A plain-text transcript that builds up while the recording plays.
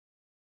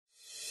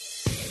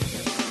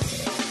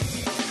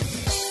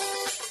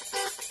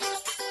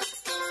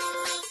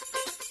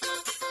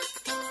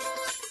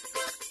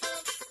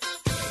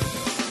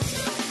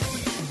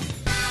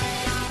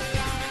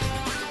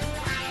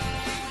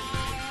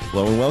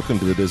Hello and welcome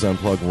to the Diz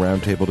Unplugged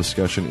Roundtable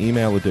Discussion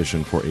Email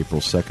Edition for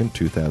April 2nd,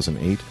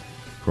 2008.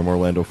 From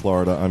Orlando,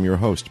 Florida, I'm your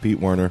host,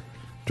 Pete Werner,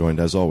 joined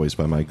as always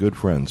by my good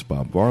friends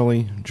Bob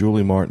Varley,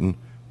 Julie Martin,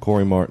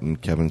 Corey Martin,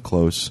 Kevin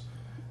Close,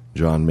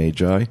 John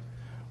Magi.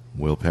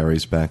 Will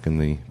Perry's back in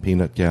the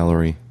peanut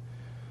gallery.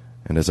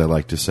 And as I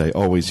like to say,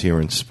 always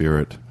here in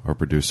spirit, our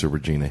producer,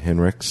 Regina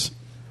Hinrichs.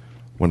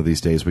 One of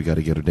these days we got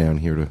to get her down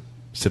here to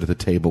sit at the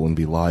table and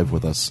be live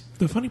with us.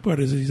 The funny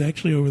part is that he's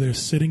actually over there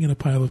sitting in a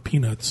pile of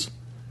peanuts.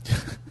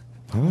 Huh?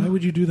 Why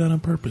would you do that on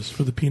purpose?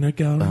 For the peanut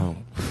gallery? Oh.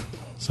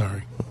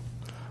 Sorry.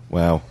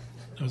 Wow.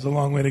 That was a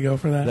long way to go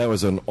for that. That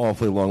was an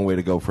awfully long way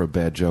to go for a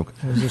bad joke.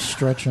 It was a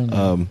stretch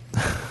on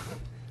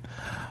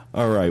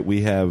All right,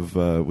 we have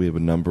a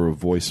number of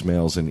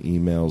voicemails and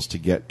emails to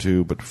get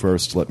to, but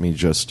first let me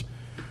just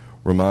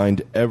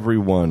remind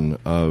everyone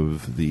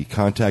of the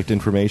contact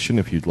information.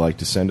 If you'd like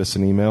to send us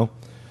an email,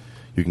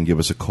 you can give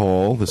us a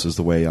call. This is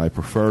the way I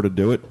prefer to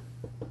do it.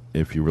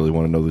 If you really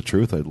want to know the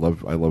truth, I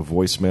love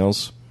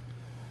voicemails.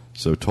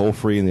 So toll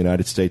free in the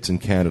United States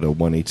and Canada,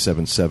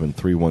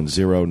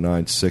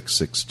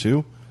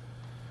 1-877-310-9662,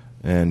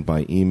 and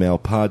by email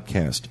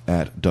podcast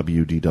at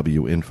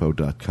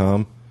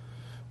wdwinfo.com.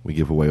 We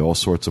give away all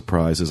sorts of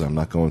prizes. I'm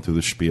not going through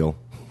the spiel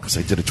because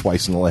I did it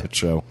twice in the last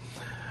show.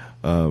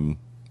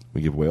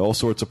 We give away all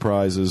sorts of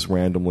prizes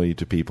randomly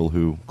to people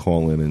who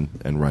call in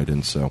and write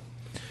in. So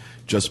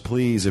just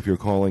please, if you're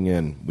calling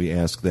in, we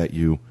ask that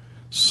you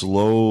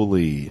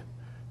slowly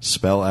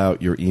spell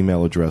out your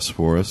email address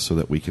for us so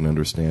that we can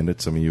understand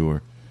it. Some of you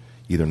are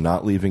either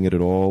not leaving it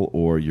at all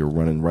or you're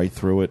running right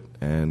through it.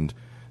 And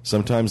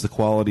sometimes the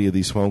quality of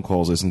these phone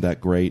calls isn't that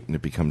great, and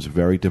it becomes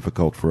very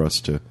difficult for us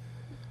to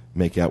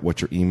make out what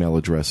your email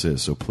address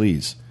is. So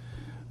please,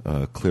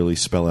 clearly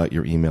spell out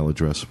your email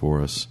address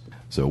for us.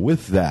 So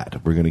with that,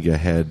 we're going to get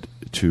ahead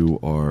to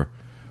our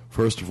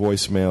first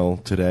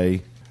voicemail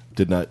today.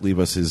 Did not leave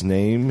us his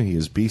name. He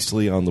is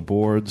beastly on the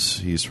boards.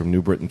 He's from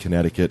New Britain,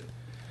 Connecticut.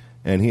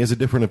 And he has a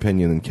different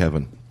opinion than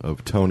Kevin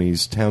of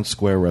Tony's Town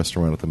Square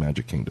restaurant at the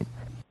Magic Kingdom.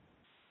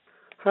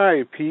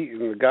 Hi, Pete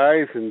and the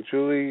guys and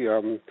Julie.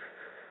 I'm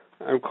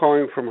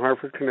calling from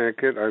Hartford,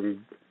 Connecticut.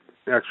 I'm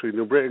actually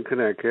New Britain,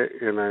 Connecticut,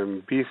 and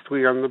I'm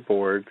beastly on the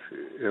boards.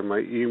 And my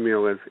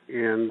email is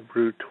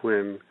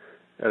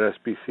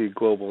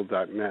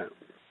annbrewtwin@sbcglobal.net.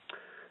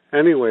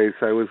 Anyways,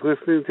 I was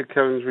listening to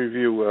Kevin's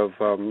review of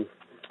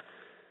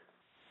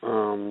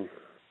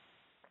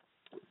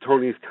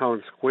Tony's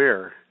Town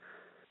Square,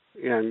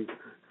 and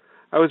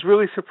I was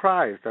really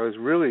surprised. I was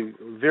really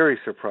very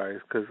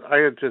surprised because I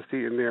had just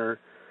eaten there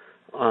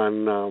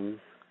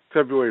on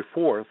February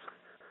 4th,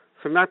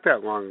 so not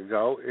that long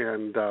ago,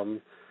 and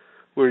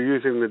we were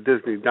using the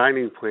Disney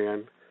dining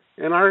plan,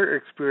 and our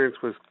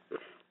experience was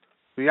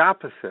the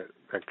opposite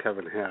that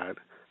Kevin had.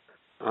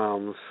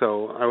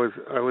 So I was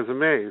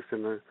amazed,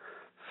 and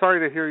sorry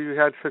to hear you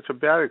had such a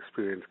bad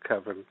experience,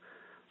 Kevin.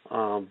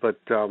 But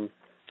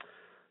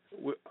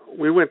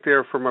we went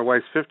there for my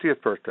wife's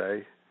 50th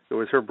birthday. It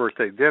was her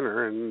birthday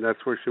dinner, and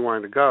that's where she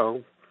wanted to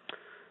go.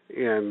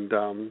 And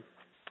the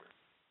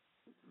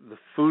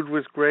food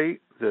was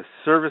great. The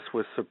service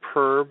was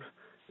superb.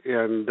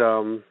 And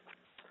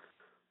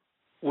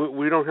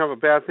we don't have a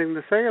bad thing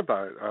to say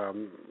about it.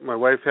 My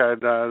wife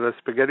had the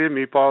spaghetti and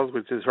meatballs,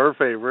 which is her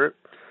favorite.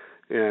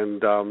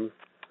 And it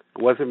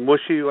wasn't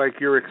mushy like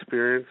your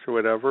experience or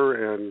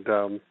whatever. And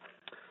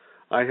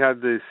I had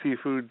the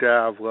seafood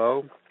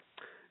d'Avlo,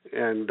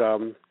 and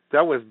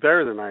that was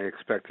better than I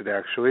expected,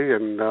 actually.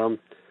 And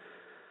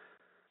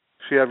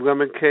she had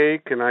lemon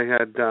cake, and I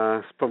had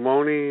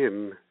spumoni,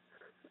 and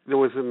there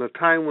was a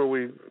time where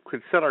we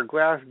could set our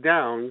glass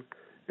down,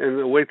 and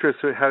the waitress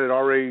had it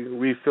already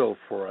refilled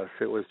for us.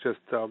 It was just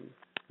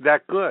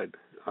that good.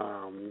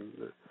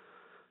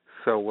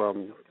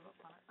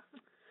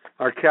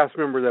 Our cast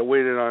member that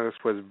waited on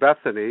us was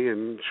Bethany,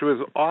 and she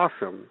was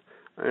awesome.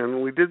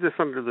 And we did this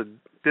under the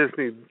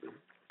Disney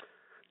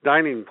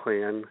dining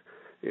plan,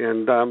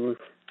 and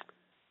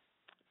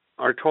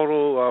our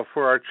total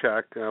for our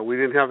check, we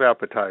didn't have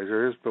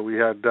appetizers, but we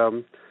had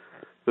the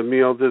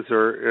meal,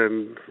 dessert,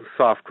 and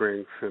soft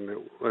drinks, and it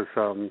was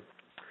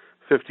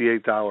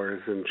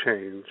 $58 and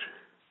change.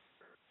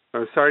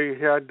 I'm sorry you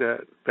had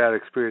that bad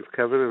experience,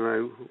 Kevin, and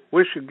I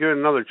wish you'd give it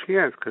another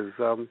chance because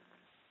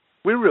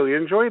we really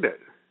enjoyed it.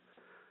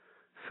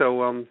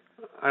 So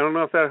I don't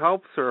know if that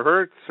helps or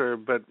hurts,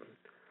 but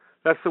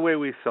that's the way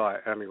we saw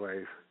it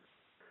anyways.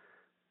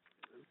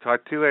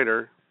 Talk to you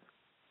later.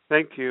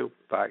 Thank you.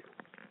 Bye.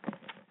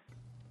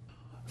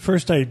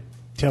 First, I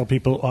tell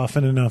people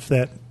often enough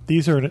that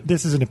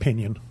this is an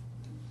opinion.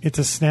 It's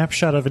a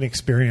snapshot of an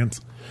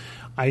experience.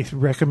 I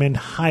recommend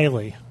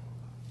highly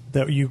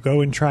that you go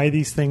and try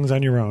these things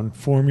on your own,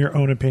 form your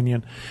own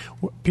opinion.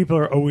 People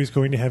are always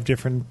going to have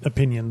different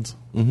opinions.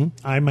 Mm-hmm.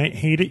 I might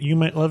hate it, you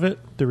might love it,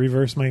 the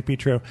reverse might be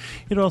true.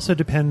 It also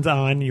depends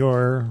on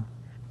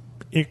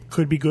it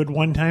could be good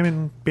one time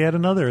and bad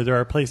another. There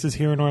are places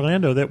here in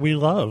Orlando that we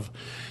love,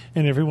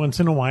 and every once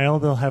in a while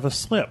they'll have a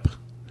slip.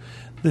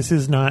 This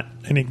is not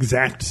an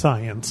exact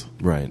science.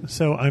 Right.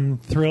 So I'm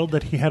thrilled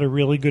that he had a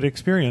really good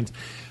experience.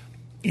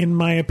 In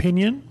my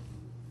opinion,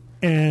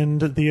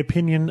 and the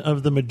opinion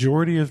of the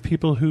majority of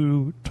people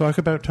who talk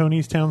about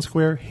Tony's Town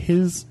Square,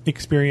 his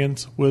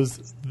experience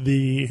was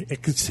the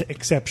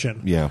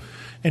exception. Yeah.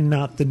 And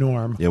not the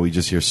norm. Yeah, we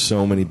just hear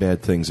so many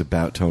bad things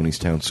about Tony's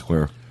Town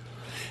Square.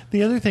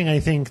 The other thing, I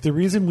think, the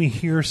reason we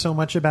hear so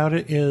much about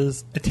it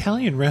is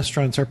Italian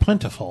restaurants are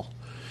plentiful.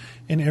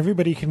 And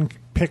everybody can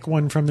pick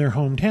one from their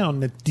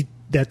hometown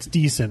that's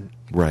decent.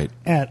 Right.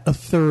 At a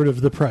third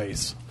of the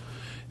price.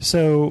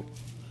 So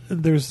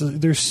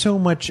there's so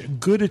much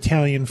good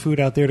Italian food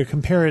out there to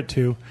compare it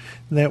to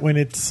that when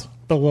it's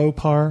below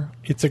par,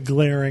 it's a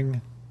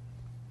glaring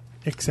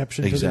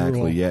exception to the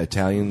rule. Exactly, yeah,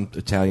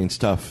 Italian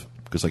stuff.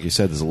 Because like you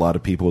said, there's a lot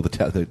of people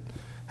that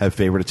have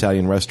favorite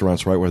Italian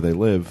restaurants right where they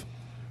live.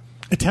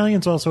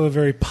 Italian's also a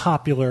very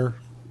popular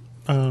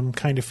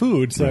kind of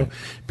food, so right.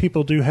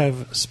 People do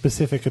have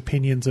specific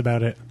opinions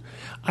about it.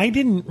 I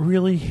didn't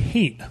really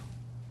hate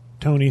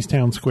Tony's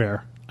Town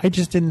Square. I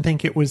just didn't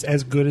think it was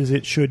as good as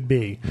it should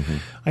be. Mm-hmm.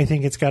 I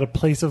think it's got a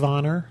place of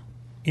honor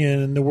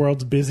in the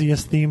world's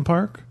busiest theme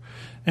park,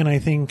 and I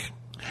think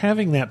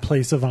having that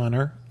place of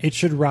honor, it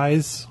should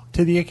rise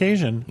to the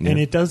occasion, and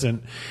it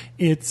doesn't.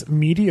 It's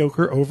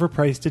mediocre,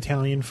 overpriced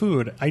Italian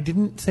food. I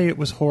didn't say it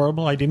was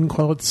horrible. I didn't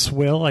call it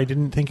swill. I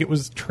didn't think it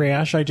was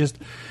trash. I just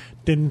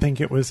didn't think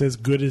it was as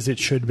good as it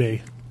should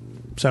be.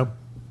 So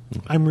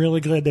I'm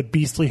really glad that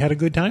Beastly had a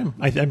good time.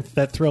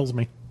 That thrills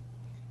me.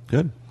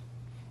 Good.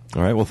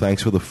 All right, well,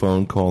 thanks for the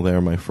phone call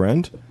there, my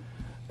friend.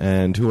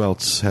 And who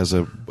else has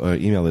a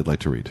email they'd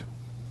like to read?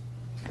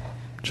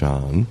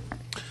 John.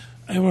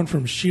 I have one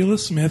from Sheila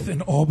Smith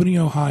in Albany,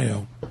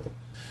 Ohio.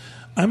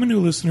 I'm a new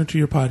listener to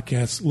your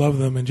podcasts, love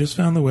them, and just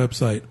found the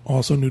website,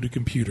 also new to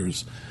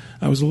computers.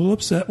 I was a little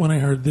upset when I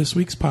heard this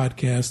week's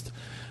podcast.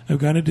 I've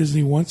gone to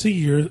Disney once a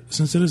year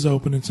since it is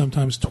open and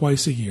sometimes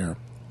twice a year.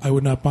 I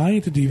would not buy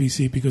into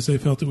DVC because I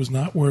felt it was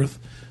not worth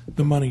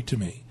the money to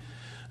me.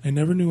 I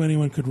never knew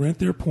anyone could rent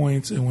their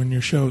points, and when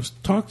your show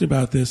talked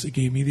about this, it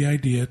gave me the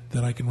idea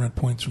that I can rent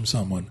points from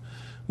someone.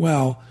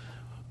 Well,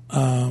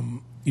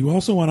 you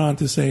also went on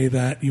to say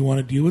that you want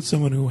to deal with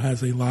someone who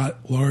has a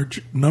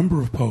large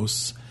number of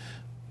posts.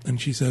 And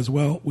she says,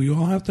 well, we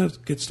all have to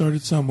get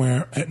started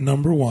somewhere at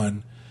number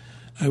one.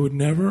 I would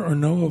never or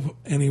know of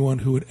anyone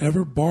who would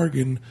ever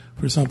bargain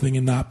for something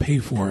and not pay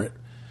for it.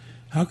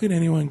 How can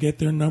anyone get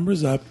their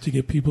numbers up to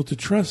get people to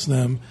trust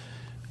them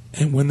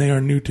and when they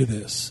are new to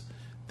this?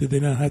 Did they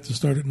not have to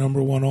start at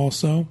number one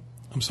also?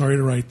 I'm sorry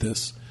to write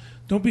this.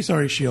 Don't be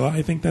sorry, Sheila.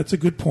 I think that's a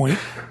good point.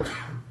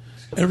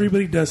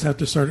 Everybody does have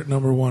to start at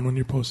number one when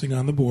you're posting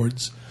on the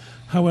boards.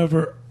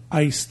 However,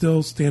 I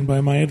still stand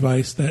by my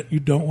advice that you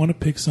don't want to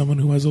pick someone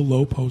who has a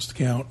low post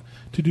count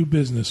to do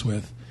business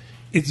with.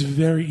 It's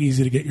very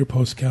easy to get your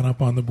post count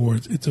up on the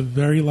boards. It's a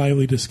very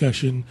lively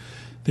discussion.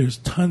 There's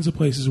tons of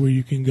places where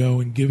you can go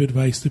and give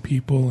advice to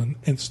people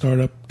and start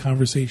up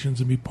conversations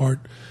and be part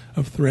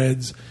of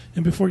threads.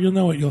 And before you'll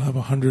know it, you'll have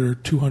 100 or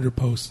 200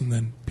 posts, and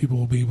then people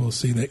will be able to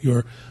see that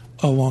you're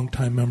a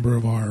longtime member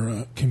of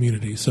our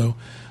community. So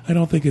I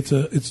don't think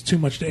it's too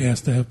much to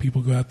ask to have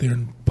people go out there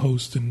and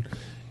post and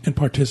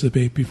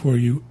participate before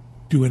you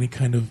do any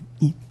kind of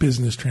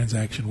business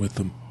transaction with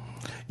them.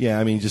 Yeah,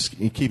 I mean, just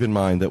keep in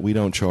mind that we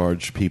don't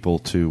charge people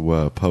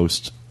to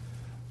post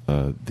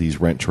these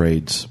rent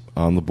trades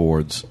on the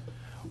boards.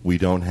 We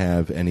don't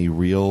have any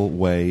real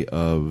way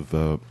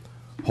of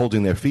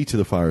holding their feet to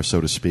the fire,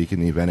 so to speak, in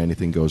the event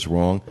anything goes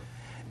wrong.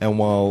 And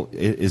while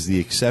it is the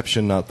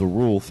exception, not the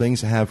rule,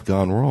 things have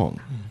gone wrong.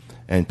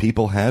 And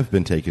people have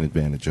been taken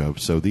advantage of.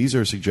 So these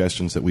are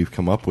suggestions that we've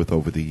come up with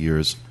over the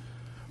years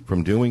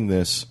from doing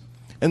this.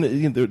 And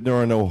there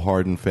are no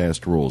hard and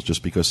fast rules.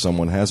 Just because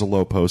someone has a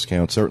low post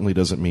count certainly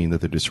doesn't mean that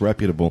they're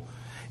disreputable.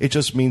 It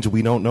just means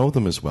we don't know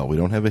them as well. We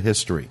don't have a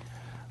history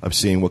of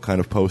seeing what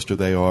kind of poster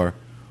they are,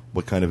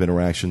 what kind of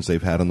interactions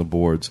they've had on the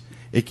boards.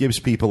 It gives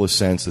people a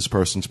sense this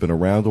person's been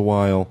around a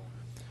while,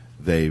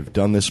 they've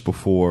done this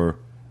before,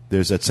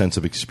 there's that sense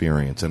of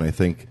experience. And I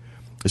think,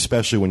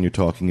 especially when you're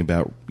talking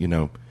about,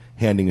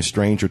 handing a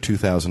stranger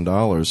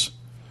 $2,000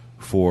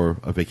 for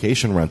a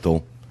vacation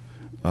rental,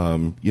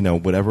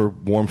 whatever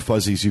warm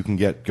fuzzies you can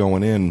get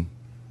going in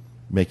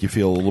make you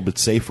feel a little bit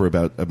safer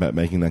about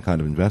making that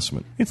kind of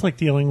investment. It's like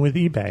dealing with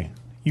eBay.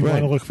 You Right.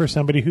 want to look for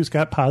somebody who's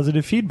got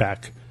positive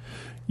feedback.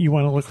 You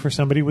want to look for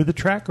somebody with a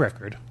track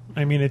record.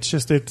 I mean, it's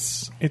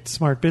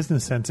smart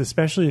business sense,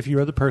 especially if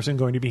you're the person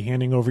going to be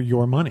handing over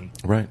your money.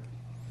 Right.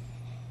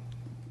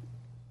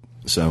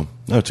 So,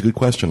 no, it's a good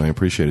question. I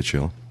appreciate it,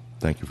 Sheila.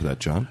 Thank you for that,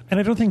 John. And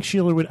I don't think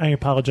Sheila would, I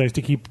apologize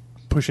to keep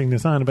pushing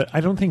this on, but I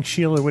don't think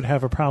Sheila would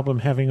have a problem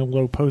having a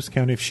low post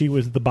count if she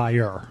was the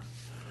buyer.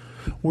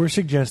 We're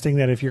suggesting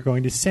that if you're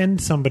going to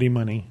send somebody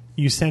money,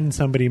 you send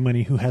somebody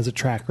money who has a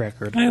track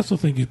record. I also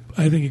think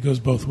it goes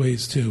both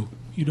ways too.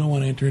 You don't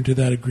want to enter into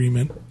that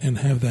agreement and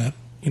have that.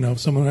 If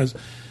someone has,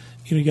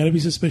 you got to be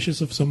suspicious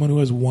of someone who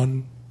has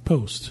one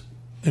post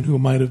and who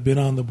might have been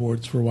on the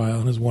boards for a while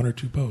and has one or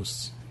two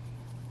posts.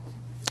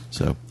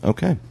 So,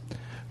 okay.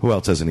 Who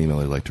else has an email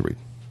they'd like to read?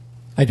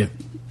 I do.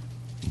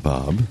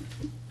 Bob.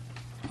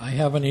 I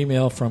have an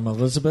email from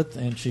Elizabeth,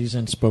 and she's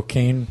in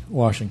Spokane,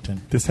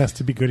 Washington. This has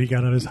to be good. He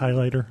got on his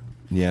highlighter.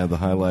 Yeah, the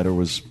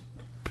highlighter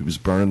he was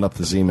burning up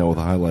this email with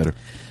a highlighter.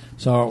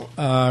 So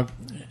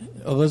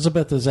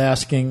Elizabeth is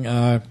asking,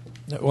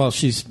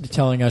 she's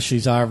telling us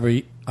she's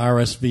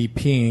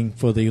RSVPing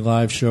for the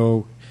live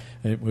show,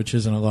 which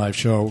isn't a live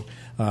show,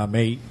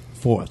 May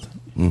 4th.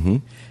 Mm-hmm.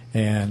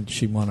 And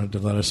she wanted to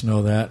let us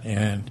know that.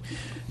 And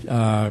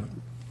her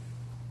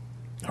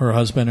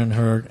husband and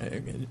her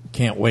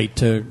can't wait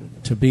to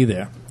be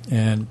there.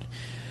 And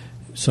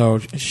so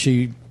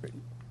she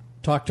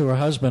talked to her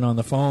husband on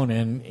the phone,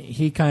 and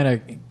he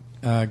kind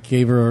of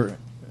gave her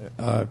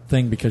a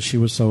thing because she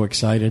was so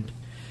excited.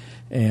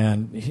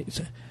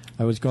 And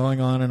I was going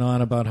on and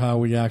on about how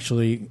we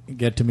actually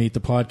get to meet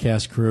the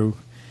podcast crew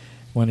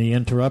when he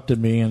interrupted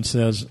me and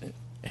says,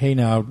 "Hey,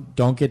 now,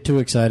 don't get too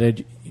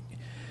excited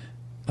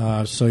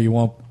so you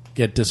won't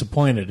get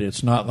disappointed.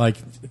 It's not like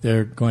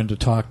they're going to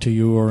talk to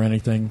you or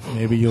anything.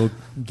 Maybe you'll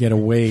get a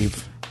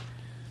wave."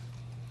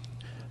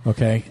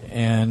 Okay,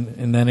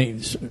 and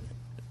then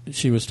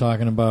she was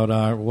talking about,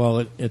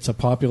 it's a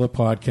popular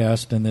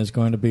podcast, and there's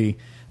going to be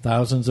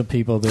thousands of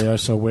people there,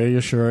 so wear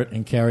your shirt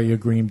and carry your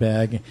green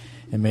bag,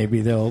 and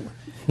maybe they'll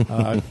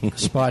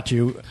spot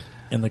you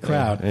in the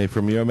crowd. Hey,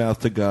 from your mouth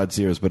to God's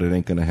ears, but it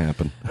ain't going to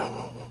happen.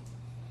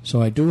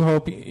 So I do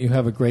hope you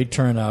have a great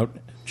turnout,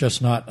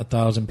 just not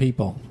 1,000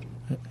 people.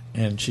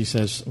 And she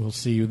says, we'll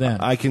see you then.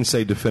 I can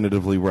say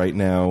definitively right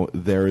now,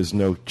 there is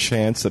no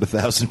chance that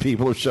 1,000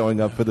 people are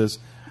showing up for this.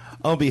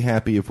 I'll be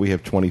happy if we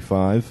have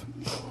 25.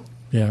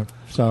 Yeah,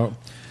 so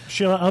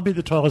Sheila, I'll be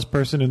the tallest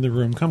person in the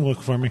room. Come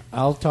look for me.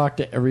 I'll talk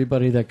to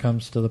everybody that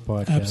comes to the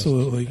podcast.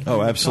 Absolutely.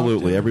 Oh,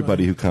 absolutely.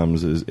 Everybody who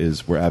comes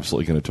is we're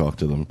absolutely going to talk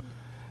to them.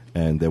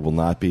 And there will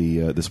not be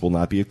this will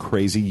not be a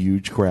crazy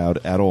huge crowd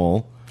at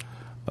all.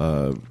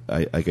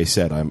 Like I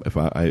said,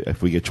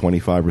 if we get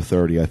 25 or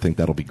 30, I think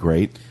that'll be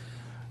great.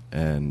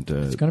 And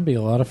it's going to be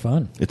a lot of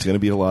fun. It's going to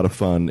be a lot of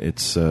fun.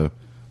 It's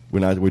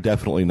we're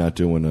definitely not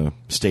doing a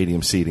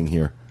stadium seating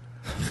here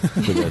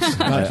for this.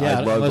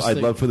 I'd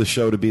love for the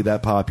show to be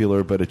that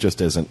popular, but it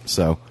just isn't.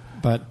 So,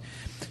 but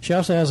she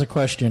also has a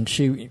question.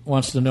 She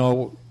wants to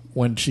know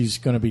when she's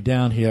going to be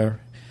down here.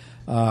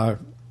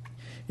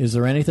 Is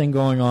there anything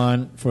going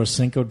on for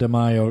Cinco de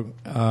Mayo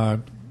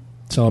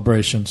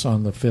celebrations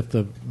on the 5th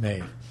of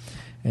May?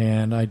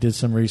 And I did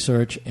some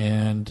research,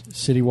 and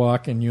City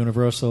Walk and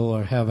Universal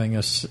are having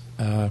a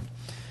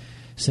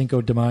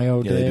Cinco de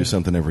Mayo day. They do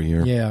something every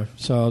year. Yeah,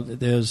 so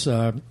there's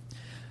a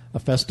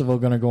festival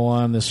going to go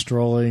on. There's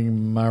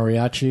strolling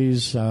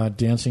mariachis,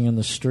 dancing in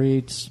the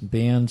streets,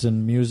 bands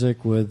and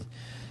music with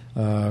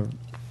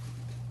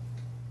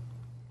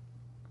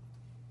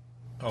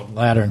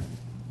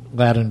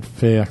Latin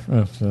Fair.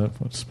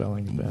 What's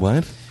spelling bad?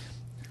 What?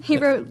 He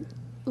wrote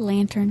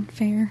Lantern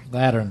Fair.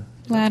 Latin,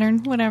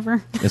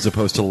 whatever. As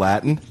opposed to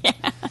Latin?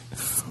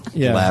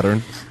 Yeah.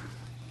 Latin.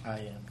 I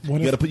am.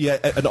 You got to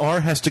put an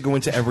R has to go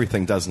into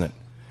everything, doesn't it?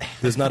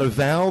 There's not a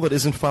vowel that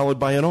isn't followed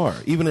by an R.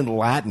 Even in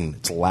Latin,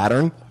 it's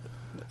Lattern.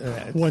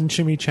 One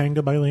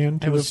chimichanga by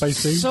land, I two was by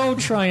sea. so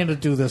trying to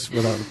do this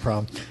without a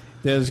problem.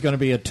 There's going to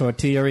be a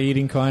tortilla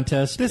eating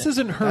contest. This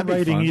isn't her That'd be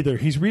writing fun. either.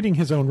 He's reading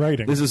his own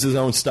writing. This is his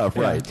own stuff,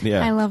 right?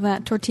 Yeah. I love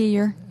that.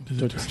 Tortilla.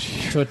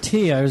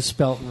 Tortilla is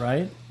spelt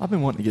right. I've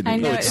been wanting to get I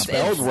into know, No, it's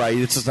spelled right.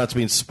 It's just not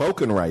being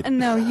spoken right.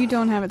 No, you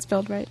don't have it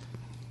spelled right.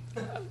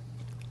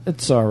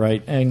 It's all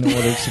right. I know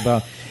what it's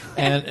about.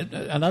 And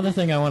another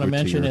thing I want to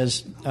mention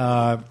is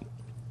at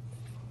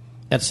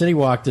City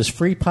Walk, there's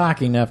free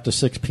parking after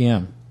 6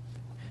 p.m.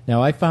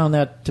 Now, I found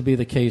that to be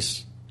the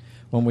case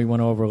when we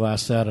went over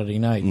last Saturday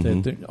night,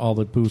 all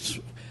the booths,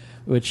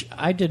 which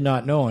I did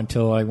not know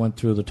until I went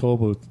through the toll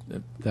booth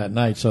that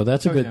night. So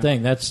that's a good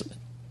thing. That's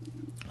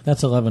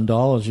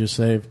 $11 you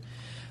save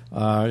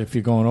if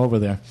you're going over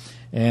there.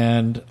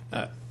 And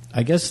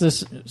I guess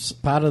this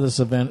part of this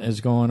event is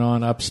going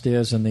on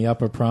upstairs in the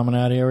upper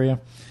promenade area,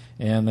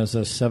 and there's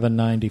a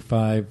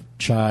 $7.95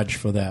 charge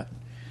for that.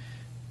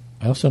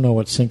 I also know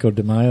what Cinco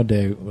de Mayo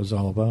Day was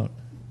all about.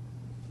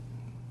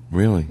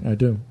 Really? I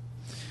do.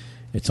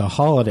 It's a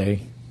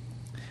holiday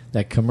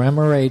that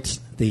commemorates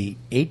the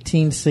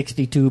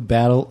 1862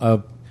 Battle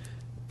of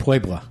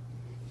Puebla,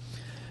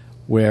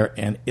 where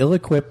an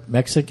ill-equipped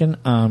Mexican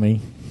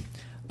army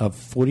of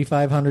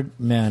 4,500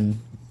 men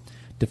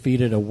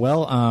defeated a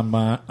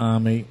well-armed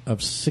army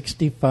of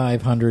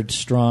 6,500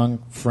 strong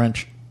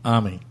French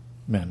army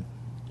men.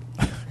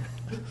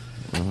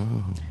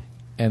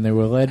 And they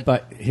were led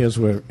by... Here's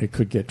where it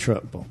could get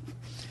trouble.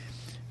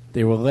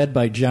 They were led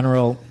by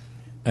General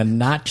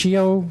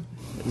Ignacio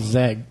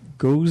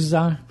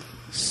Zaragoza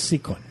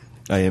Sequin.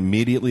 I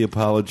immediately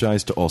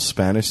apologize to all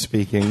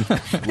Spanish-speaking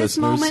listeners. This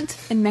moment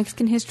in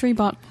Mexican history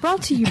brought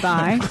to you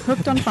by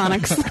Hooked on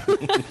Phonics.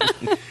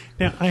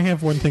 Now, I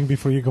have one thing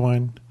before you go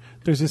on.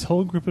 There's this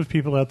whole group of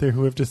people out there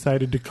who have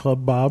decided to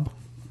club Bob.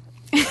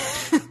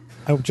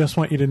 I just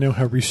want you to know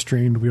how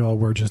restrained we all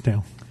were just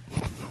now.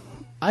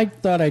 I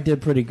thought I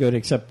did pretty good,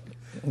 except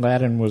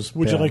Latin was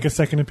Would you bad. like a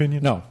second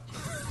opinion? No.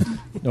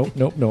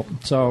 Nope.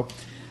 So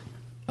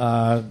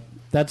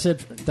that's it.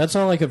 That's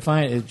all I could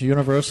find.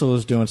 Universal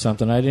is doing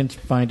something. I didn't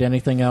find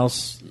anything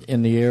else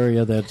in the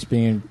area that's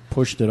being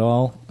pushed at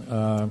all.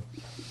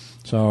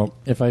 So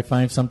if I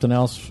find something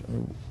else,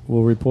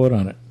 we'll report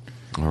on it.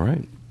 All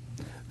right.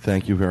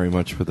 Thank you very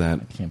much for that.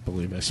 I can't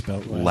believe I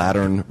spelled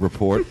Lateran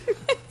report.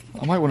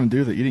 I might want to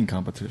do the eating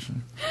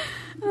competition.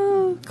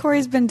 Oh,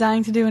 Corey's been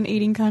dying to do an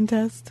eating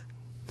contest.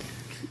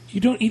 You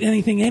don't eat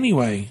anything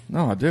anyway.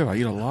 No, I do. I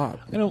eat a lot.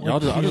 I don't Y'all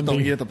like I just don't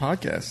candy. eat at the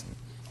podcast.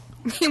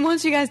 He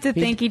wants you guys to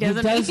think he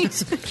doesn't eat.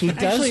 He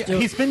does. Actually,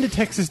 he's been to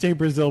Texas Day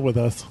Brazil with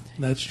us.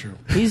 That's true.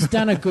 He's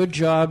done a good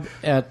job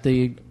at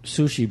the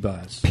sushi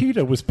bars.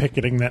 PETA was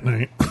picketing that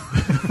night.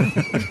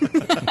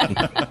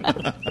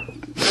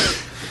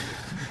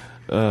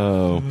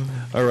 Oh.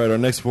 All right, our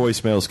next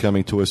voicemail is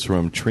coming to us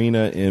from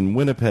Trina in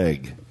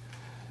Winnipeg.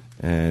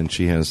 And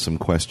she has some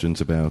questions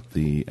about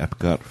the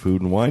Epcot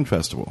Food and Wine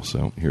Festival.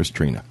 So here's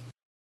Trina.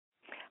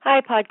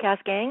 Hi,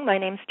 podcast gang. My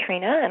name's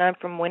Trina, and I'm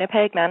from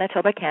Winnipeg,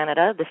 Manitoba,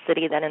 Canada, the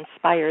city that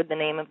inspired the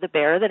name of the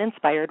bear that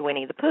inspired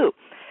Winnie the Pooh.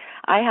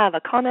 I have a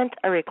comment,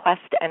 a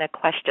request, and a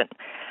question.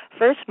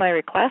 First, my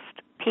request.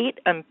 Pete,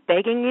 I'm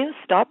begging you,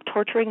 stop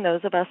torturing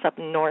those of us up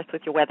north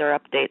with your weather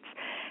updates.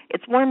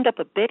 It's warmed up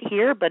a bit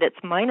here, but it's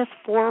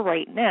 -4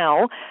 right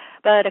now.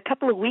 But a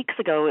couple of weeks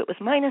ago, it was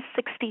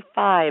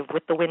 -65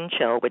 with the wind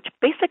chill, which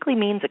basically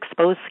means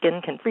exposed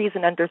skin can freeze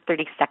in under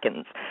 30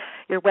 seconds.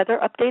 Your weather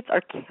updates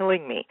are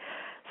killing me.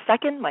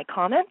 Second, my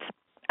comment.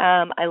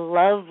 I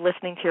love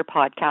listening to your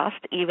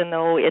podcast, even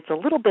though it's a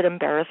little bit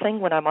embarrassing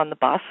when I'm on the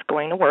bus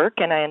going to work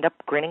and I end up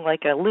grinning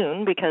like a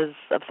loon because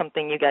of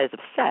something you guys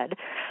have said.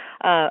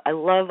 I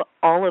love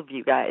all of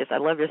you guys. I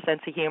love your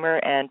sense of humor.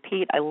 And,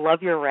 Pete, I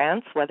love your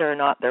rants, whether or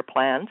not they're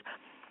planned.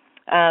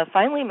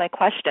 Finally, my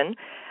question.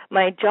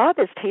 My job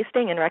is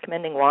tasting and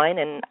recommending wine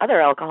and other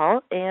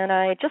alcohol, and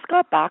I just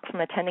got back from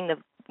attending the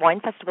wine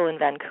festival in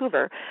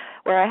Vancouver,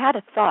 where I had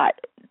a thought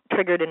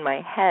triggered in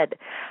my head.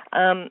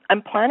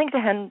 I'm planning to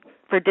head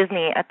for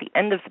Disney at the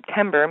end of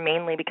September,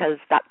 mainly because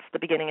that's the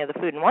beginning of the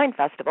Food and Wine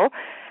Festival,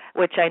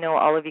 which I know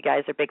all of you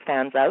guys are big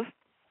fans of.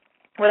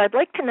 What I'd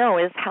like to know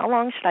is how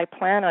long should I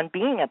plan on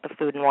being at the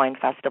Food and Wine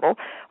Festival,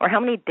 or how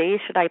many days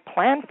should I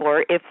plan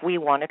for if we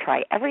want to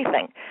try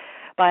everything?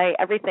 By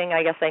everything,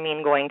 I guess I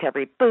mean going to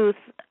every booth,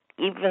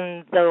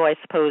 even though I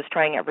suppose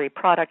trying every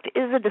product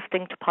is a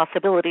distinct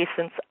possibility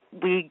since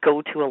we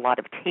go to a lot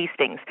of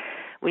tastings.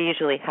 We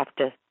usually have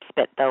to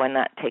spit, though, and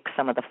that takes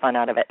some of the fun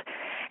out of it.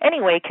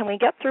 Anyway, can we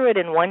get through it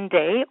in one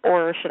day,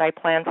 or should I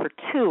plan for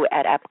 2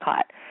 at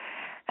Epcot?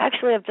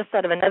 Actually, I've just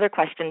thought of another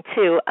question,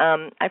 too.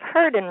 I've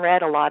heard and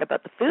read a lot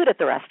about the food at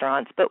the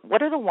restaurants, but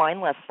what are the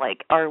wine lists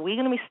like? Are we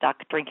going to be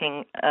stuck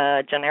drinking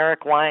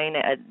generic wine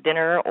at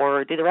dinner,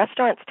 or do the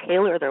restaurants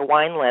tailor their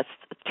wine lists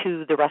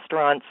to the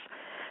restaurant's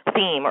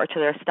theme or to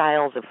their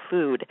styles of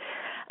food?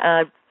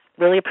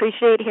 Really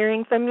appreciate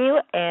hearing from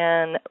you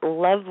and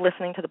love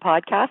listening to the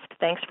podcast.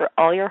 Thanks for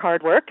all your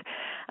hard work.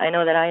 I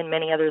know that I and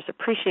many others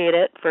appreciate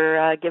it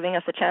for giving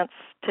us a chance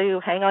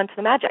to hang on to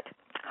the magic.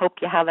 Hope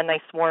you have a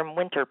nice warm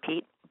winter,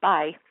 Pete.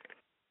 Bye.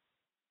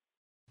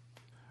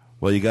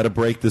 Well, you got a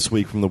break this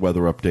week from the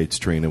weather updates,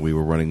 Trina. We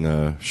were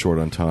running short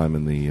on time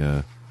in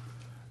the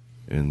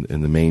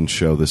in the main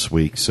show this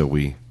week, so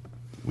we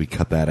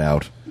cut that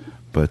out.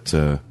 But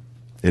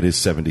it is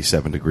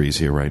 77 degrees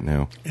here right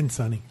now, And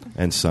sunny.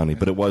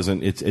 but it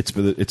wasn't. It's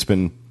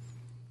been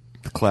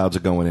the clouds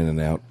are going in and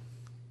out,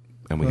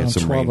 and we had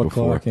some rain 12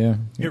 before. o'clock, yeah.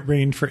 It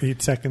rained for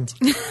 8 seconds.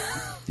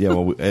 Yeah,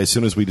 well, as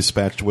soon as we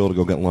dispatched Will to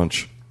go get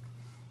lunch,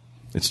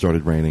 it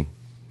started raining.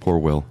 Poor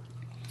Will.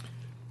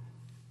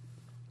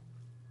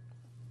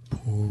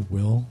 Poor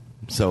Will.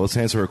 So let's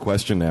answer a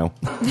question now.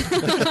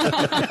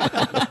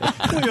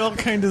 We all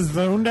kind of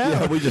zoned out.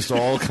 Yeah, we just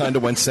all kind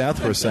of went south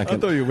for a I second.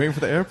 thought you were waiting for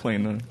the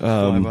airplane to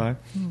fly by.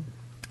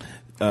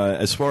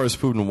 As far as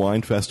Food and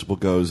Wine Festival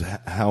goes,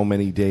 how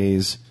many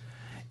days?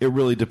 It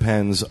really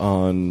depends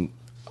on.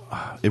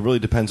 It really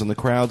depends on the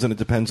crowds, and it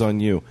depends on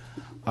you.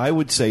 I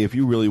would say if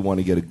you really want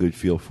to get a good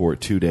feel for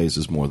it, 2 days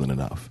is more than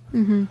enough.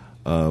 Mm-hmm.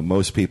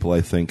 Most people,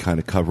 I think, kind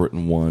of cover it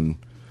in one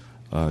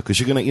because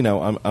you're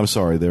gonna. I'm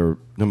sorry.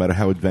 No matter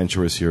how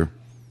adventurous your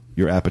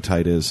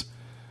appetite is,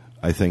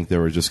 I think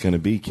there are just going to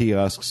be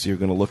kiosks you're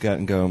going to look at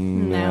and go,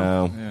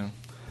 no. Yeah.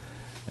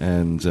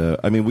 And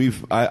I mean,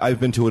 I've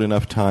been to it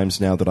enough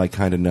times now that I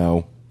kind of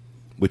know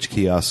which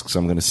kiosks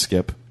I'm going to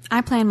skip.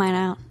 I plan mine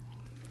out.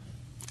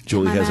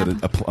 Julie My has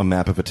map. a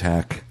map of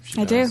attack.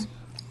 I do.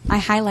 I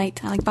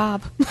highlight. I like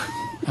Bob.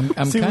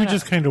 I'm See, we kinda,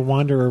 just kind of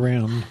wander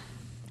around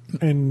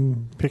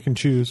and pick and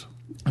choose.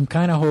 I'm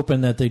kind of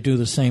hoping that they do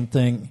the same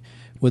thing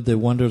with the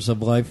Wonders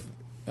of Life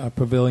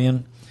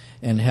Pavilion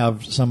and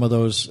have some of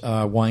those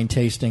wine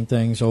tasting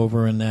things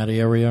over in that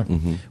area,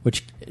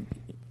 which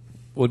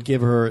would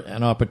give her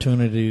an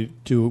opportunity to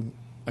do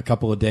a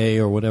couple a day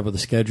or whatever the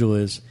schedule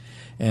is,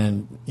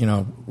 and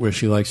where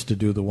she likes to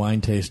do the wine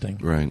tasting.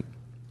 Right.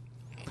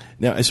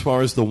 Now, as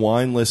far as the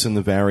wine list in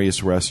the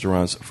various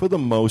restaurants, for the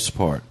most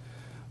part,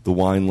 the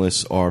wine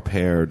lists are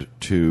paired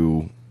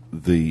to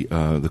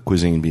the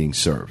cuisine being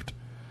served.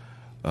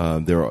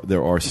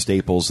 There are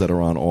staples that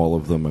are on all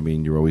of them. I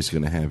mean, you're always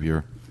going to have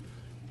your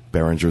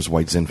Behringer's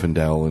White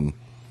Zinfandel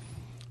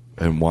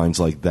and wines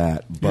like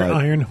that. But Your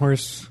Iron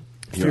Horse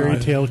Fairy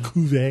Tale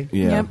Cuvée.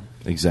 yeah, Yep.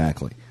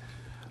 exactly.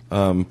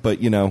 But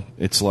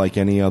it's like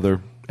any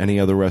other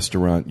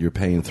restaurant. You're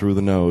paying through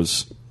the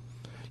nose.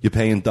 You're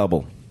paying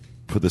double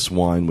for this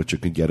wine, which you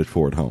could get it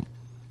for at home.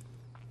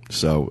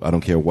 So I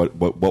don't care what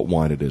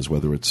wine it is,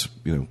 whether it's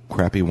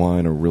crappy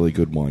wine or really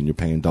good wine. You're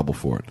paying double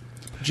for it.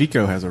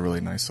 Gico has a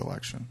really nice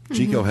selection.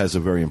 Gico has a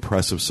very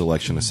impressive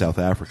selection of South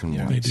African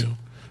wines. They do.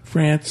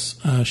 France,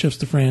 Chefs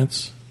de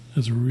France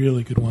has a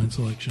really good wine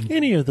selection.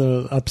 Any of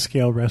the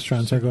upscale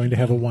restaurants are going to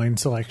have a wine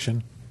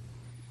selection.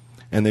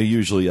 And they're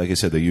usually, like I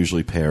said, they're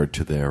usually paired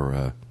to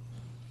their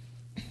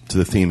to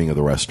the theming of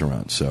the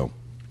restaurant. So,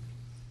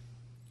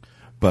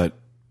 but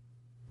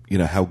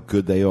how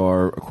good they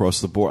are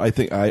across the board. I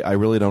think I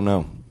really don't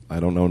know. I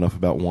don't know enough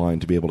about wine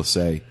to be able to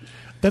say.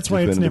 That's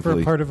why it's never a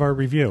definitively. part of our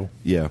review.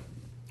 Yeah,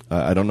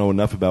 I don't know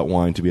enough about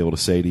wine to be able to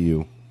say to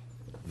you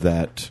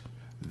that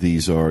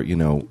these are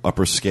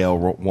upper scale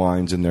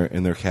wines in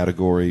their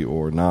category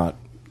or not.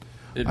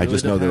 It I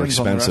just know they're depends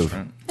on the expensive.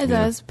 restaurant. It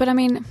does, but I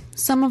mean,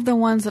 some of the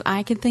ones that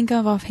I can think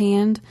of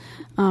offhand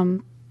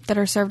that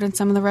are served in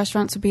some of the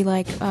restaurants would be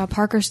like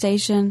Parker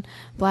Station,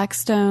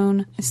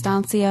 Blackstone,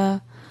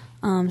 Estancia,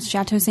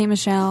 Chateau Saint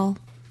Michel,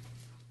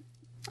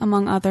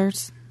 among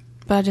others.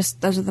 But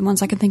those are the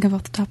ones I can think of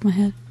off the top of my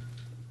head.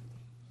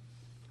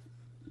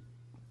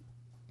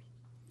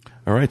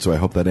 All right, so I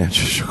hope that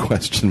answers your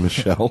question,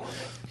 Michelle.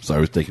 Sorry,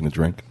 I was taking a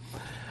drink.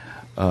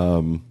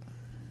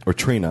 Or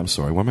Trina, I'm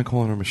sorry. Why am I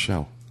calling her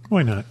Michelle?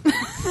 Why not?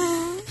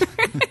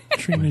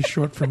 Trina is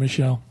short for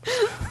Michelle.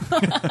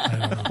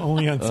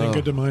 Only on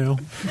Cinco de Mayo.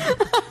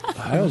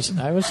 I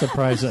was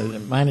surprised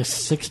at minus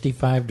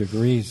 65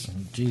 degrees.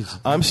 Jesus.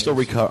 I'm still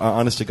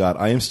honest to God,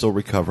 I am still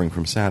recovering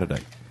from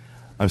Saturday.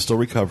 I'm still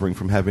recovering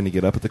from having to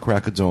get up at the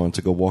crack of dawn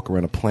to go walk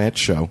around a plant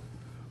show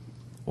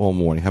all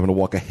morning, having to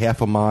walk a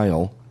half a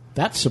mile.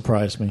 That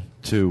surprised me.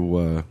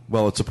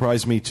 It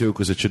surprised me too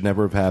because it should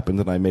never have happened,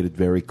 and I made it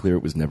very clear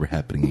it was never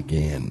happening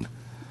again.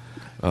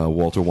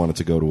 Walter wanted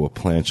to go to a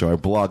plant show. I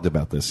blogged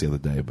about this the other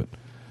day, but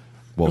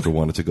Walter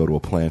wanted to go to a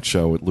plant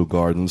show at Lou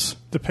Gardens.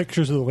 The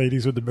pictures of the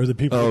ladies or the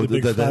people with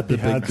the big floppy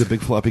hats. The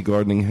big floppy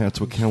gardening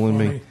hats were killing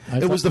me.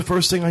 It was the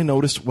first thing I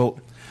noticed. Well,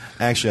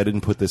 actually, I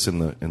didn't put this in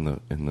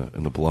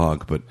the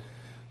blog, but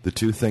the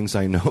two things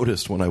I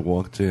noticed when I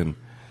walked in,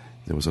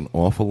 there was an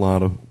awful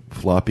lot of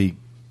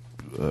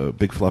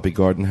big floppy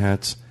garden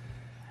hats,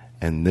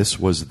 and this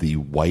was the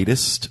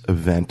whitest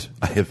event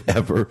I have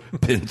ever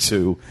been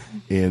to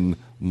in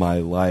my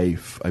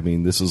life. I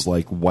mean, this is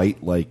like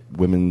white, like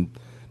women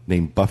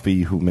named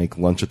Buffy who make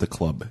lunch at the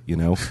club,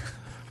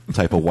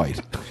 type of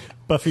white.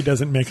 Buffy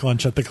doesn't make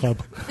lunch at the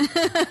club.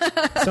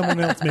 Someone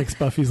else makes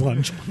Buffy's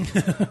lunch.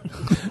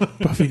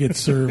 Buffy gets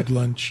served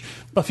lunch.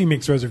 Buffy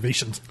makes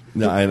reservations.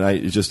 No, and I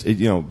just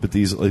but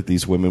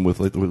these women with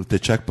the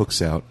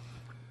checkbooks out.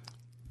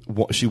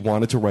 She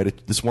wanted to write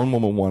it. This one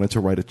woman wanted to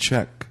write a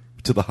check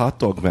to the hot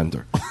dog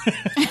vendor.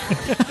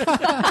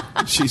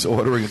 She's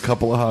ordering a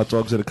couple of hot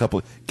dogs and a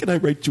couple. Can I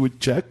write you a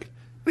check?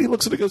 And he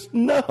looks at her and goes,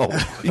 "No,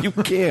 you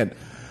can't."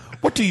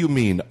 What do you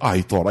mean?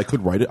 I thought I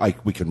could write it.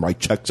 We can write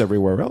checks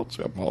everywhere else.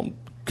 Well,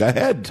 go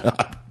ahead.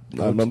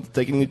 I'm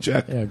taking a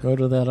check. Yeah, go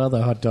to that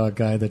other hot dog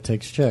guy that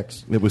takes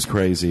checks. It was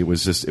crazy. It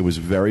was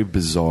very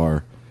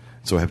bizarre.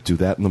 So I have to do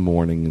that in the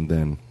morning, and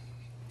then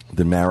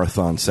the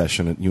marathon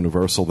session at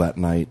Universal that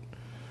night,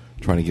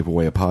 trying to give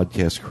away a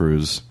podcast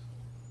cruise,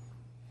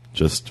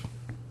 just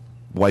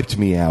wiped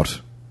me out.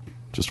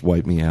 Just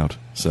wiped me out.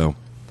 So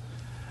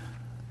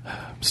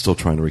I'm still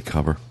trying to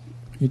recover.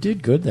 You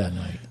did good that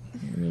night.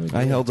 You really did.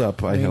 I held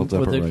up. I held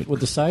up all right.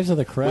 With the size of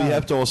the crowd. Well, you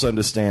have to also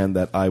understand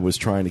that I was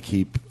trying to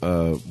keep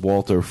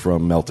Walter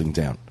from melting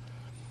down.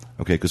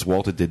 Okay, because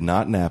Walter did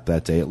not nap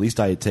that day. At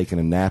least I had taken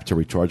a nap to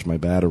recharge my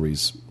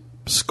batteries.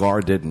 Scar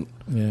didn't.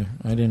 Yeah,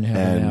 I didn't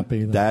have a nap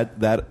either.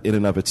 That in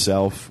and of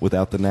itself,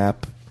 without the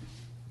nap,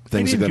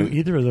 things I are didn't going do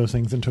either of those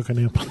things and took a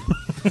nap.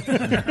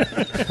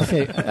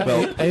 Okay,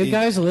 are you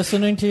guys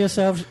listening to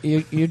yourselves?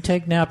 You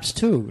take naps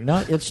too.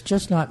 It's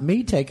just not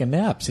me taking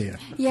naps here.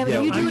 Yeah, but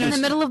Yeah, you do I'm it in the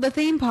middle of the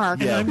theme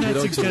park. Yeah, I'm we not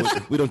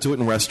don't do it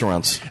in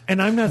restaurants.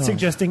 And I'm not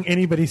suggesting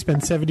anybody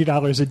spend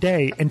 $70 a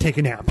day and take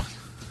a nap.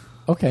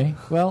 Okay,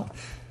 well,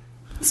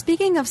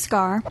 Speaking of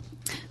Scar,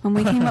 when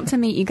we came up to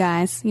meet you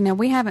guys,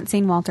 we haven't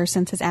seen Walter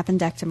since his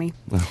appendectomy.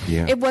 Oh,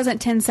 yeah. It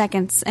wasn't 10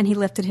 secones, and he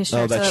lifted his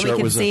shirt so that that we shirt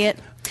could was see it.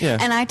 Yeah.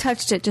 And I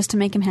touched it just to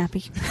make him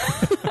happy.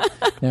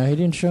 now he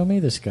didn't show me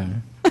this guy.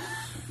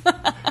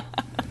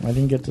 I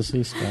didn't get to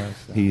see Scar.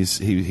 So.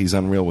 He's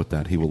unreal with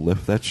that. He will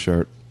lift that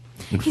shirt.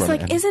 He's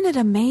like, isn't it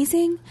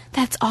amazing?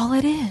 That's all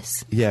it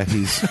is. Yeah,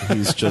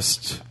 he's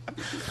just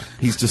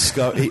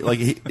discovered.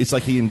 It's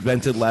like he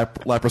invented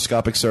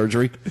laparoscopic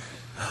surgery.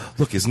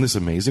 Look, isn't this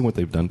amazing what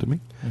they've done to me?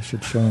 I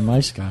should show him my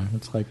scar.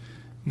 It's like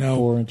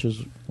 4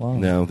 inches long.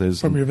 No, there's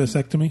From your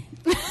vasectomy?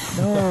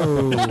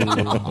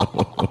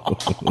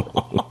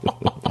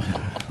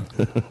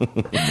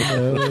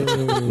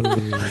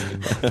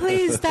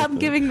 Please stop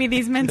giving me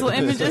these mental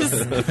images.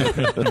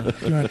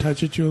 You want to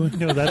touch it, Julie?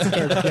 No,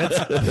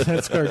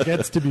 that scar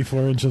gets to be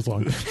 4 inches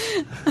long.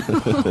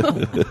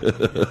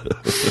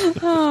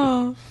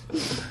 Oh.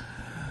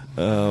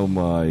 Oh,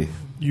 my.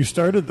 You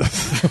started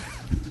this.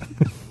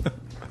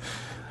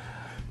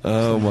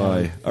 Oh,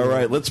 my. All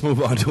right, let's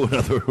move on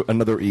to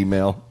another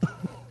email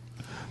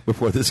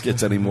before this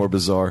gets any more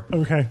bizarre.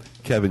 Okay.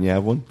 Kevin, you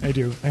have one? I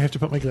do. I have to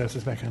put my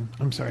glasses back on.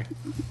 I'm sorry.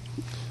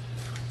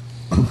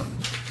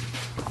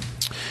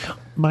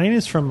 Mine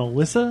is from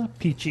Melissa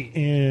Peachy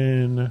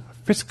in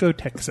Frisco,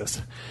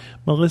 Texas.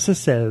 Melissa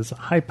says,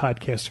 "Hi,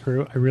 podcast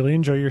crew. I really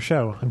enjoy your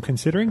show. I'm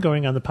considering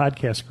going on the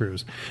podcast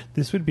cruise.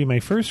 This would be my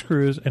first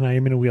cruise, and I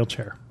am in a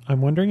wheelchair.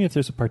 I'm wondering if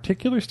there's a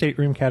particular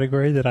stateroom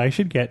category that I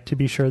should get to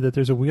be sure that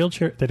there's a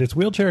wheelchair that is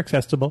wheelchair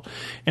accessible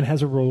and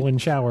has a roll-in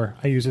shower.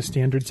 I use a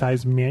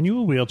standard-sized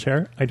manual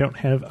wheelchair. I don't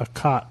have a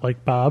cot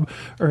like Bob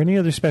or any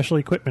other special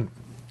equipment.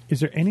 Is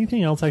there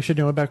anything else I should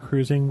know about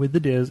cruising with the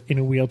Diz in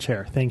a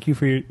wheelchair? Thank you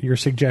for your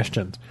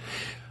suggestions."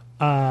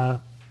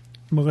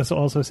 Melissa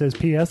also says,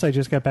 "P.S. I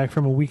just got back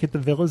from a week at the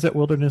villas at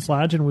Wilderness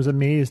Lodge and was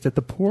amazed at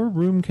the poor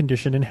room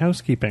condition and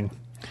housekeeping.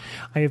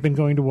 I have been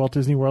going to Walt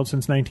Disney World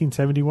since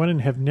 1971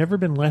 and have never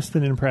been less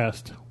than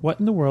impressed. What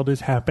in the world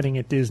is happening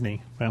at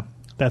Disney?" Well,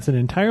 that's an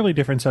entirely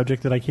different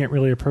subject that I can't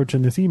really approach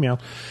in this email,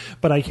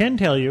 but I can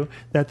tell you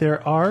that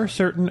there are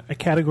certain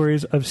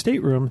categories of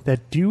stateroom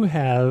that do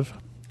have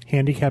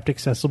handicapped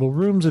accessible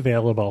rooms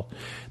available.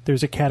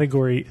 There's a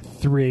category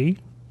 3.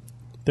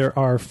 There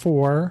are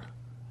 4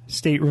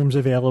 staterooms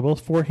available,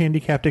 4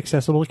 handicapped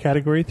accessible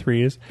category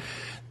 3s.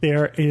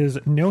 There is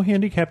no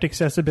handicapped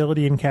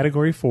accessibility in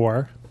category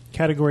 4.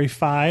 Category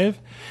 5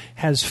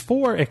 has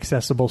 4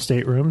 accessible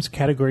staterooms.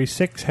 Category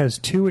 6 has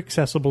 2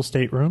 accessible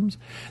staterooms.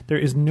 There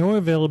is no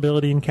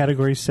availability in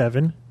category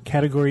 7.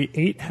 Category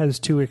 8 has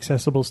 2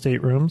 accessible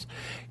staterooms.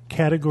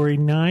 Category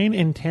 9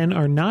 and 10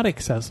 are not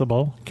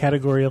accessible.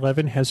 Category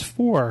 11 has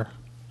 4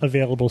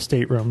 available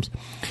staterooms.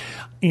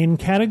 In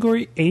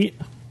category 8,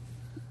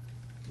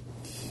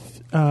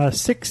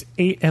 6,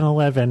 8, and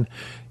 11,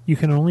 you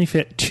can only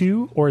fit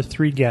 2 or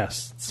 3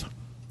 guests.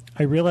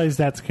 I realize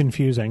that's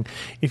confusing.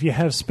 If you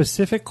have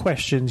specific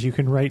questions, you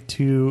can write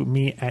to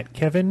me at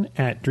Kevin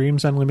at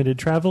Dreams Unlimited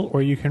Travel,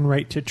 or you can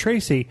write to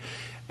Tracy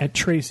at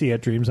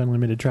Dreams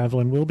Unlimited Travel,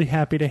 and we'll be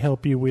happy to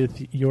help you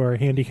with your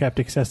handicapped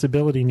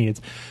accessibility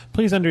needs.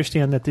 Please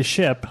understand that the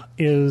ship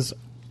is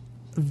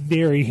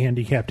very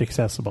handicapped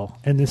accessible,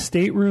 and the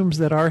staterooms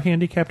that are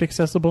handicapped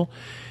accessible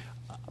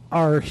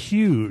are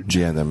huge.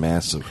 Yeah, they're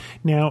massive.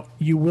 Now,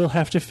 you will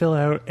have to fill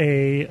out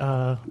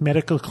a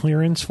medical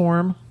clearance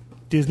form.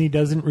 Disney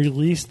doesn't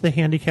release the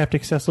handicapped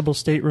accessible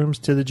staterooms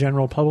to the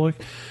general public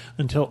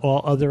until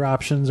all other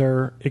options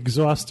are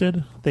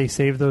exhausted. They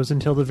save those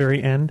until the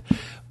very end,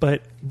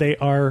 but they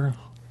are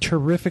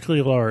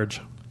terrifically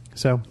large.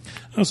 So,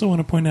 I also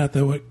want to point out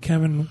that what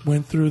Kevin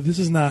went through, this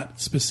is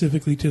not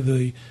specifically to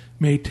the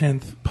May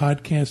 10th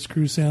podcast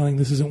cruise sailing.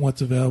 This isn't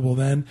what's available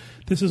then.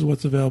 This is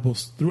what's available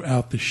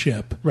throughout the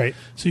ship. right.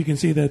 So you can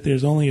see that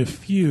there's only a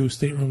few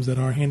staterooms that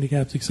are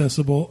handicapped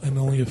accessible and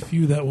only a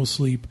few that will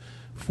sleep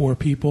 4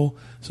 people.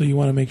 So you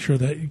want to make sure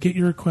that you get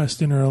your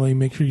request in early.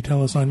 Make sure you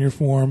tell us on your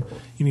form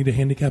you need a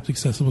handicapped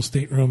accessible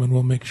stateroom, and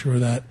we'll make sure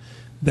that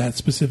that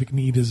specific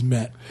need is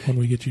met when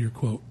we get you your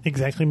quote.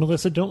 Exactly,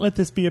 Melissa. Don't let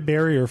this be a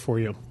barrier for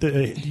you.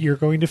 You're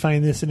going to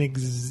find this an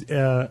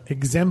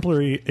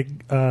exemplary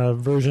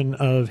version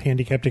of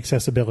handicapped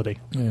accessibility.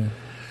 Yeah.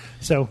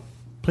 So,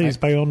 please,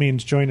 by all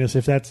means, join us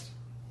if that's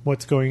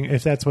what's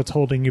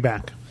holding you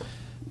back.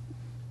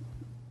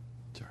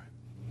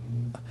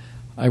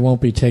 I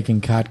won't be taking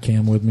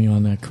CotCam with me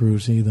on that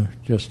cruise either,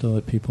 just to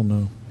let people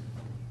know.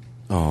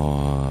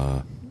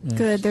 Aww. Yes.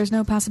 Good. There's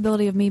no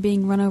possibility of me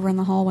being run over in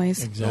the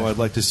hallways. Exactly. Oh, I'd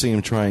like to see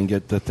him try and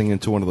get that thing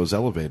into one of those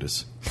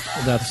elevators.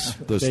 That's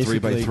Those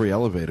 3x3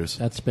 elevators.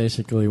 That's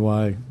basically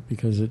why,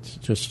 because it's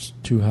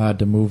just too hard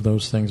to move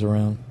those things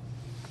around.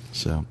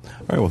 So, all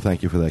right. Well,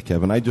 thank you for that,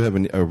 Kevin. I do have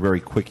a very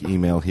quick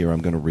email here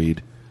I'm going to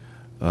read.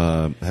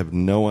 I have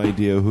no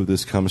idea who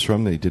this comes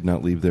from. They did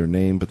not leave their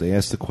name, but they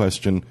asked the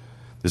question.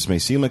 This may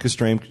seem like a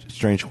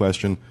strange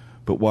question,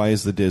 but why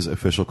is the Diz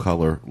official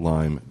color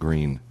lime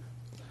green?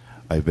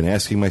 I've been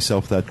asking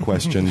myself that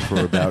question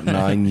for about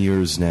 9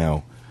 years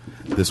now.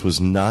 This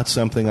was not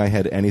something I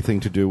had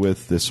anything to do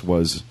with. This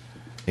was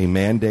a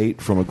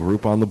mandate from a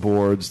group on the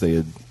boards. They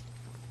had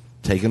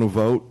taken a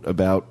vote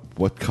about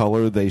what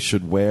color they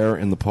should wear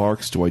in the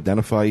parks to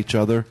identify each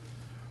other.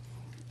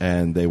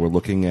 And they were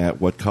looking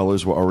at what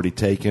colors were already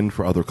taken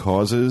for other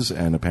causes,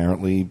 and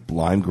apparently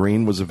lime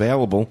green was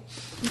available.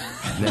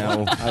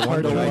 Now,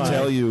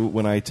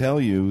 when I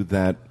tell you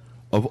that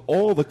of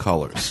all the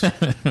colors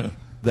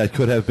that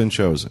could have been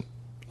chosen,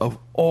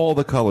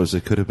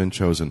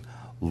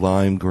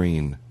 lime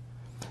green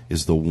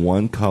is the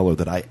one color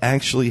that I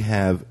actually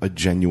have a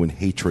genuine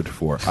hatred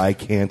for. I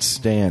can't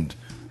stand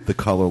the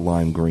color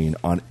lime green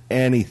on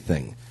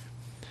anything.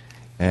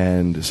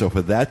 And so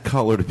for that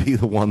color to be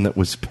the one that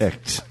was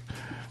picked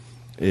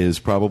is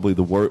probably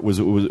the worst.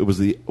 It was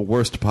the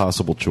worst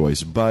possible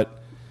choice, but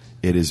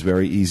it is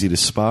very easy to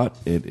spot.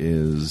 It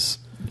is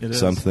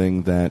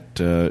something that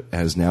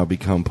has now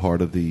become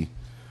part of the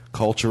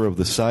culture of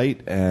the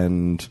site.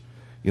 And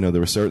there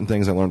were certain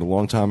things I learned a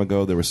long time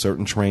ago. There were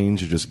certain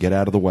trains you just get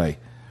out of the way,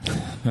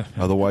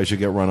 otherwise you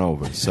get run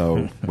over.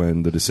 So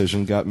when the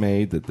decision got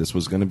made that this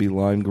was going to be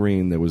lime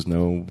green, there was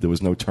no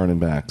turning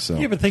back. So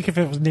yeah, but think if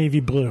it was navy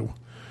blue.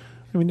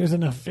 I mean, there's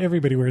enough.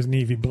 Everybody wears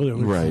navy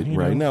blue, right?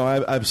 No,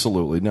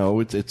 absolutely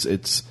no.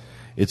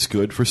 It's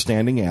good for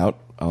standing out.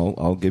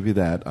 I'll give you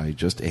that. I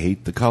just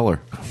hate the color.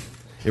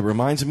 It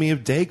reminds me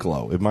of day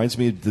glow. It reminds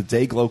me of the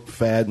day glow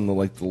fad in the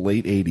late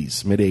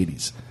 '80s, mid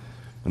 '80s,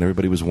 when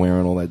everybody was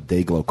wearing all that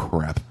day glow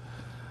crap.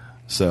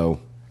 So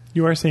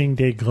you are saying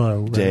day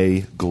glow, right?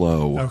 Day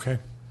glow. Okay.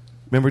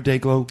 Remember day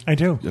glow? I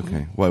do.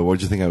 Okay. Why? What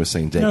did you think I was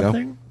saying? Day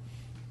Nothing.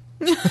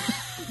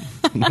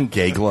 Glow.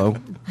 Gay glow.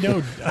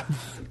 No.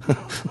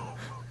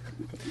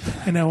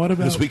 And now what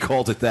about? Because we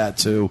called it that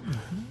too.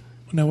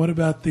 Now what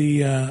about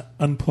the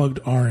unplugged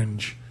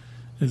orange?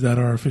 Is that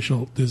our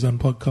official? Is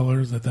unplugged color?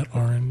 Is that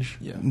orange?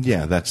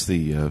 Yeah. That's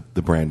the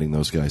branding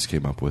those guys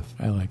came up with.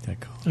 I like that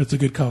color. It's a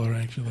good color,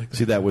 I actually. Like that.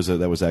 See, that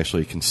was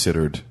actually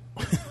considered.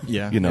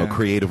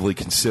 Creatively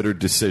considered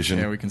decision.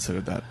 Yeah, we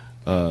considered that.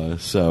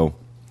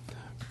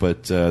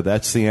 But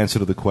that's the answer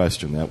to the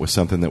question. That was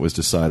something that was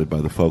decided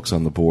by the folks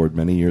on the board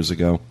many years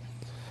ago,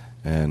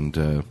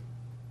 and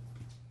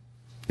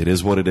it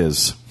is what it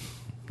is.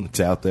 It's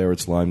out there.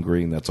 It's lime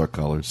green. That's our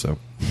color. So,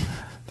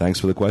 thanks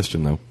for the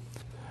question, though.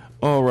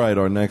 All right,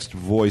 our next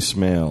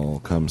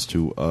voicemail comes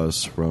to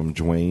us from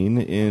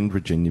Dwayne in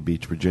Virginia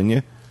Beach,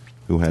 Virginia,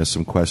 who has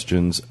some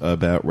questions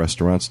about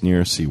restaurants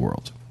near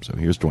SeaWorld. So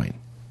here's Dwayne.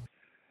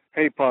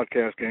 Hey,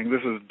 podcast gang.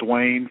 This is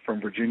Dwayne from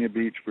Virginia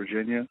Beach,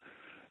 Virginia.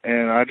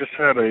 And I just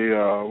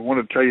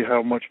wanted to tell you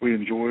how much we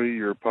enjoy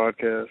your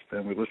podcast,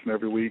 and we listen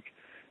every week.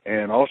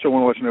 And also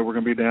want to let you know we're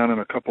going to be down in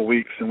a couple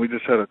weeks, and we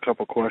just had a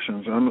couple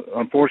questions.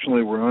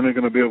 Unfortunately, we're only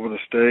going to be able to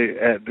stay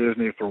at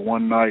Disney for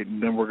one night,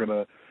 and then we're going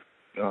to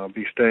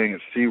be staying at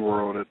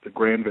SeaWorld at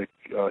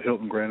the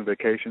Hilton Grand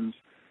Vacations.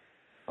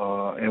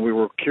 And we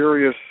were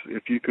curious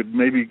if you could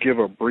maybe give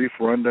a brief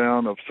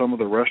rundown of some of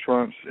the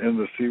restaurants in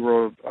the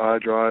SeaWorld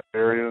iDrive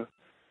area.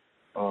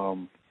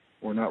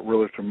 We're not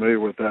really familiar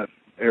with that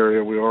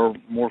area. We are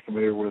more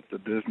familiar with the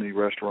Disney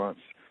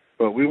restaurants.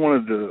 But we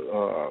wanted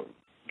to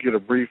get a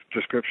brief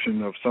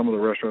description of some of the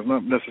restaurants,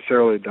 not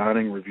necessarily a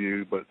dining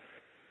review, but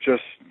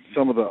just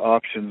some of the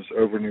options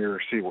over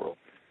near SeaWorld.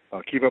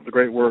 Keep up the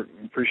great work.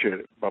 Appreciate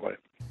it. Bye-bye.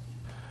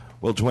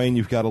 Well, Dwayne,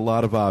 you've got a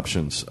lot of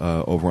options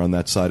over on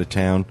that side of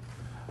town.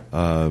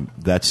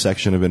 That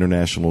section of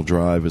International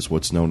Drive is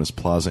what's known as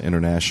Plaza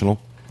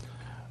International,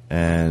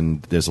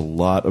 and there's a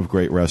lot of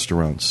great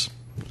restaurants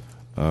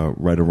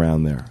right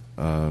around there.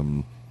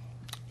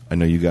 I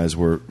know you guys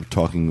were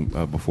talking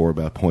before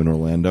about Point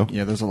Orlando.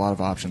 Yeah, there's a lot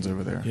of options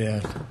over there.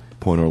 Yeah.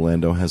 Point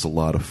Orlando has a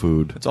lot of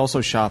food. It's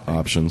also shopping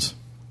options.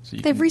 So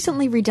they've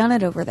recently redone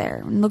it over there.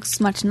 It looks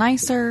much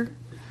nicer.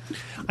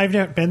 I've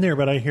not been there,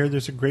 but I hear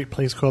there's a great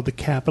place called the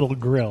Capitol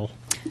Grill.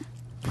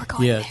 We're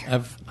going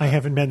there. I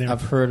haven't been there.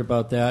 I've heard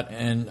about that,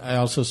 and I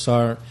also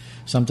saw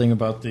something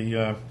about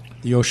the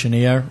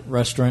Oceania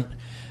restaurant.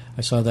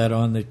 I saw that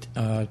on the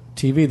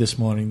TV this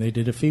morning. They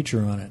did a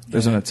feature on it.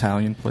 There's an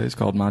Italian place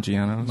called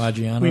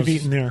Maggiano's. We've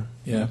eaten there.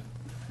 Yeah.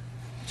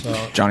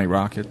 So Johnny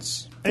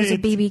Rockets. There's a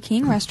BB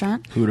King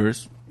restaurant.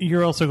 Hooters.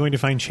 You're also going to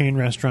find chain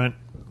restaurant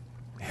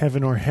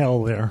heaven or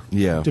hell there.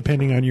 Yeah.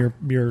 Depending on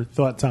your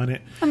thoughts on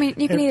it. I mean,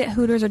 you can eat at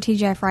Hooters or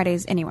TGI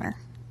Fridays anywhere.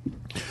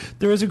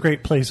 There is a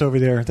great place over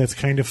there that's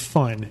kind of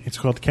fun. It's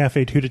called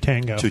Cafe Tutu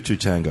Tango. Tutu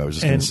Tango, I was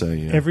just going to say.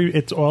 Yeah.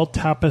 It's all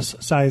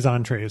tapas size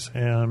entrees.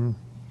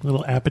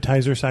 Little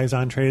appetizer size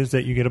entrees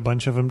that you get a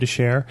bunch of them to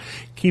share.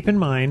 Keep in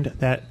mind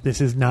that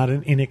this is not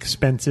an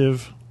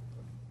inexpensive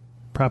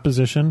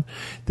proposition.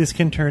 This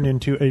can turn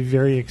into a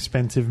very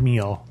expensive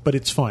meal, but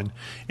it's fun.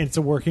 It's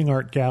a working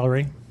art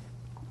gallery,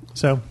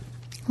 so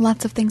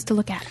lots of things to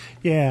look at.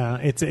 Yeah,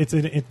 it's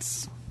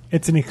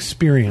an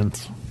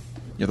experience.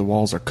 Yeah, the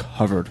walls are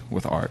covered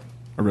with art,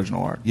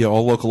 original art. Yeah,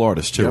 all local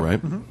artists too, Yep.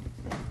 right? Mm-hmm.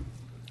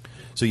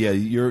 So yeah,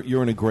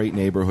 you're in a great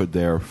neighborhood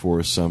there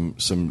for some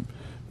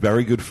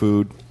very good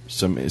food,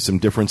 some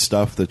different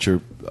stuff that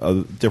you're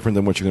different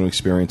than what you're going to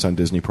experience on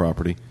Disney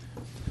property.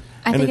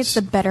 I think it's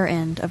the better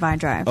end of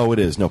iDrive. Oh, it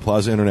is. No,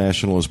 Plaza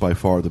International is by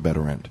far the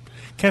better end.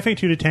 Cafe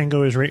Tutu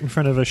Tango is right in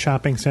front of a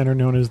shopping center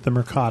known as the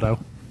Mercado.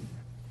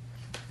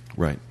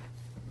 Right.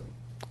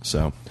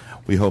 So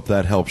we hope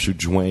that helps you,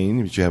 Dwayne,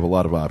 because you have a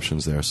lot of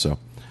options there. So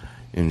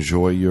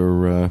enjoy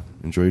your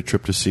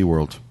trip to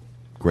SeaWorld.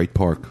 Great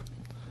park.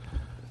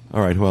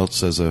 All right, who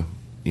else has an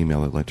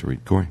email I'd like to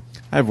read? Corey.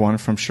 I have one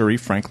from Cherie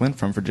Franklin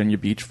from Virginia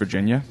Beach,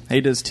 Virginia. Hey,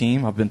 Diz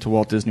team. I've been to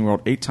Walt Disney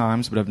World 8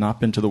 times, but have not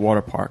been to the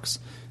water parks.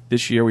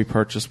 This year we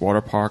purchased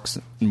water parks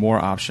and more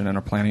option and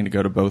are planning to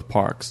go to both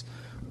parks.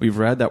 We've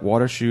read that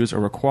water shoes are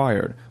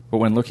required, but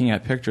when looking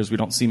at pictures, we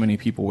don't see many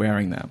people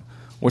wearing them.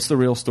 What's the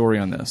real story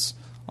on this?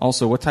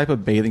 Also, what type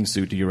of bathing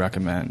suit do you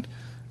recommend?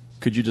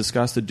 Could you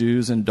discuss the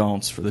do's and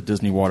don'ts for the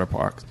Disney water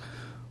parks?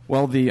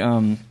 Well,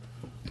 the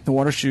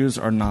water shoes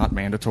are not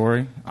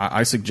mandatory.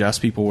 I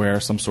suggest people wear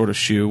some sort of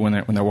shoe when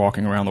they're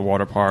walking around the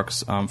water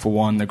parks. For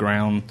one, the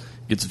ground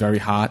gets very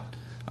hot,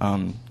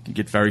 can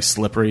get very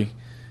slippery.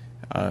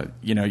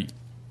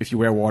 If you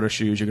wear water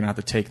shoes, you're going to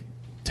have to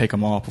take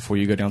them off before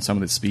you go down some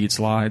of the speed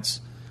slides.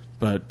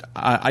 But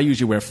I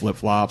usually wear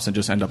flip-flops and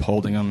just end up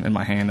holding them in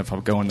my hand if I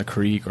go in the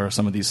creek or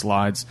some of these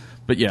slides.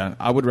 But yeah,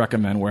 I would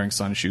recommend wearing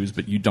sun shoes,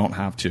 but you don't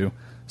have to.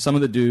 Some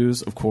of the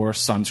do's, of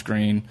course,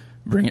 sunscreen.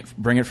 Bring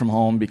it from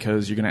home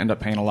because you're going to end up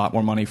paying a lot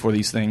more money for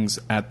these things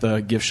at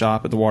the gift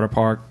shop at the water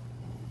park.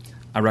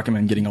 I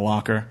recommend getting a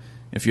locker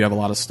if you have a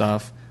lot of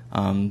stuff.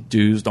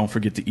 Do's, don't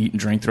forget to eat and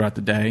drink throughout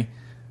the day.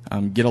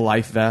 Get a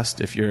life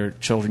vest if your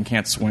children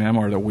can't swim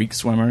or they're weak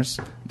swimmers.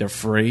 They're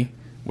free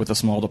with a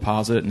small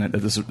deposit, and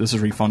this is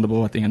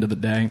refundable at the end of the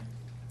day.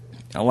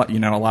 A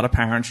lot of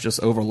parents just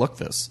overlook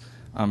this.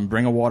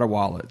 Bring a water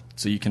wallet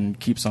so you can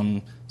keep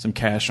some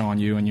cash on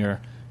you and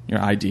your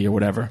ID or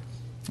whatever.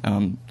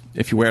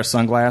 If you wear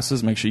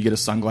sunglasses, make sure you get a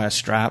sunglass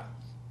strap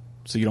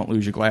so you don't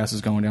lose your glasses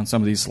going down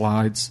some of these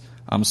slides.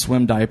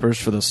 Swim diapers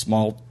for the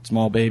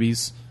small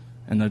babies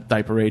and the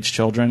diaper age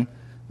children.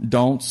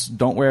 Don't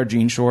wear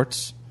jean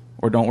shorts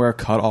or don't wear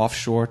cut-off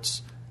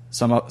shorts.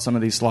 Some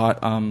of these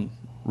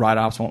ride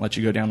ops won't let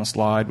you go down the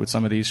slide with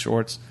some of these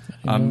shorts,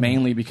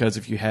 mainly because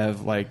if you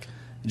have like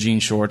jean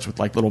shorts with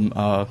like little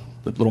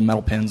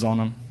metal pins on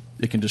them,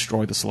 it can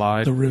destroy the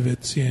slide. The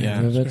rivets,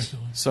 yeah. Rivets.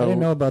 So I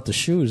didn't know about the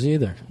shoes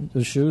either.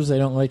 The shoes, they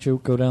don't let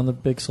you go down the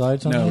big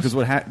slides on no, those?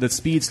 because the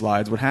speed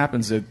slides, what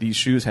happens is these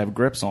shoes have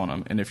grips on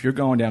them, and if you're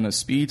going down a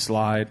speed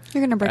slide,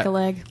 You're going to break a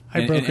leg.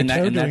 I broke a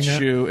toe doing that.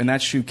 And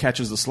that shoe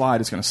catches the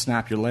slide, it's going to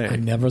snap your leg. I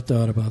never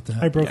thought about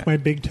that. I broke my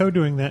big toe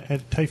doing that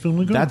at Typhoon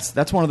Lagoon.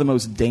 That's one of the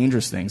most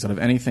dangerous things out of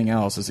anything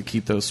else is to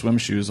keep those swim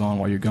shoes on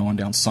while you're going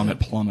down Summit,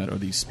 Plummet, or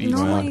these speed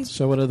Normally- slides.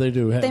 So what do they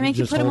do? They make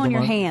you Just put them hold on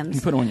your hands.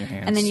 You put them on your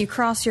hands. And then you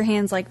cross your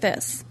hands like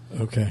this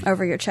Okay.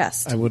 over your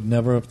chest. I would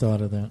never have thought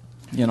of that.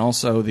 And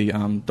also the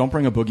don't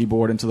bring a boogie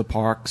board into the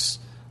parks.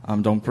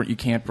 You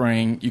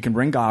can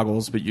bring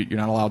goggles, but you're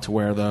not allowed to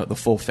wear the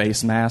full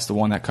face mask, the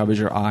one that covers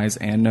your eyes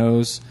and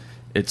nose.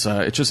 It's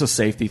just a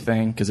safety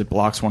thing because it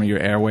blocks one of your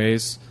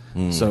airways.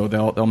 So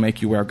they'll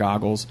make you wear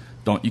goggles.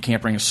 You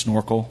can't bring a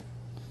snorkel.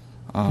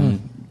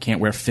 Can't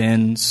wear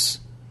fins.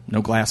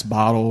 No glass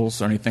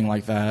bottles or anything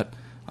like that.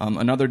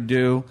 Another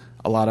do.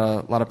 A lot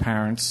of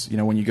parents,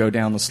 when you go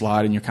down the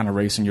slide and you're kind of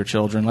racing your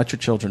children, let your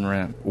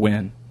children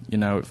win.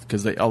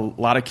 Because a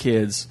lot of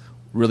kids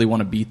really want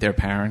to beat their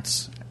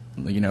parents.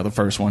 The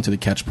first one to the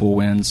catch pool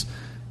wins.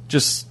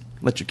 Just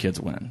let your kids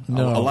win.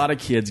 No. A lot of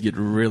kids get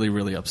really,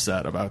 really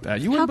upset about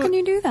that. How can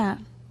you do that?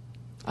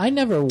 I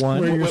never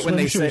won.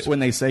 When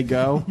they say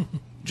go,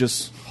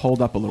 just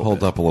hold up a little bit.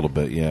 Hold up a little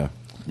bit, yeah.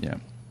 Yeah.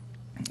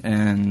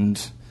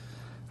 And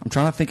I'm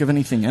trying to think of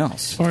anything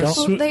else.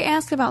 Well, they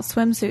asked about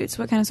swimsuits.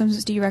 What kind of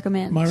swimsuits do you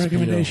recommend? My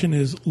recommendation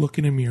is look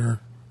in a mirror.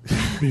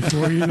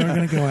 Before you're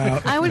going to go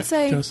out, I would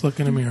say just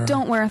look in a mirror.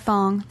 Don't wear a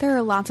thong. There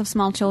are lots of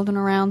small children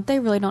around. They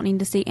really don't need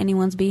to see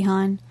anyone's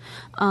behind.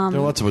 There are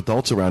lots of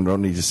adults around who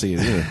don't need to see it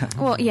either.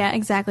 Well, yeah,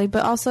 exactly.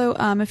 But also,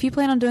 if you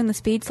plan on doing the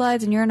speed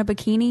slides and you're in a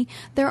bikini,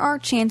 there are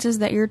chances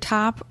that your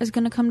top is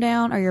going to come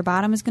down or your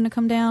bottom is going to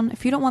come down.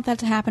 If you don't want that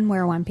to happen,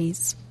 wear a one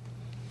piece.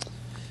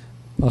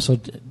 Also,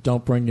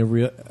 don't bring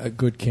a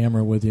good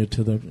camera with you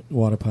to the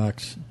water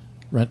parks.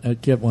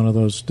 Get one of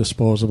those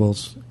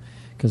disposables.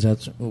 Because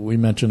that's what we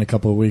mentioned a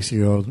couple of weeks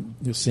ago.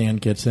 The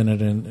sand gets in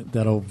it, and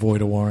that'll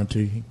void a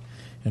warranty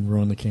and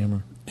ruin the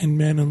camera. And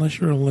man, unless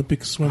you're an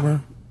Olympic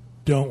swimmer,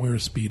 don't wear a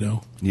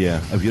Speedo.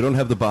 Yeah, if you don't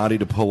have the body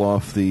to pull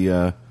off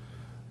the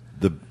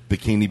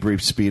bikini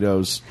brief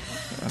Speedos,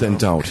 then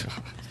don't.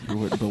 You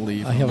wouldn't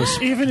believe.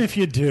 Even if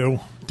you do,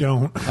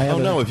 don't.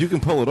 No, if you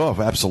can pull it off,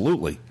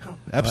 absolutely.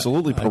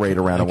 Absolutely parade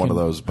around in one of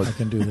those. But I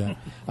can do that.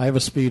 I have a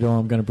Speedo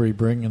I'm going to be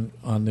bringing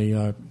on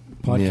the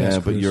podcast. Yeah,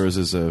 but cruise.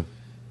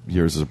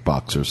 yours is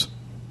boxers.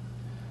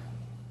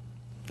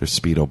 They're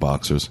Speedo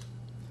boxers.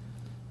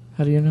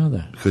 How do you know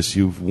that? Because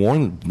you've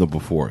worn them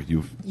before.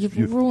 You've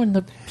ruined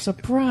the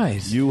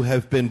surprise.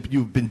 You've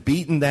been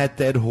beating that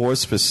dead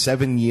horse for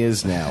 7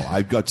 years now.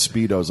 I've got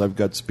Speedos.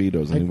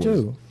 I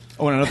do.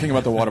 Oh, and another thing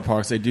about the water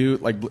parks, they do,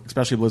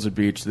 especially Blizzard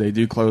Beach, they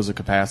do close the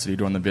capacity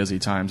during the busy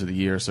times of the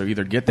year. So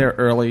either get there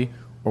early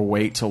or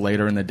wait till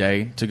later in the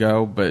day to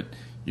go. But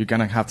you're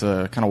going to have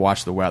to kind of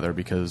watch the weather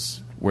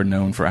because we're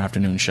known for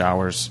afternoon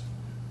showers,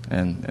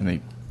 and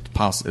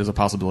there's a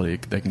possibility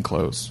they can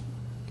close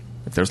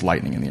if there's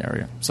lightning in the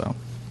area. So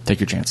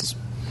take your chances.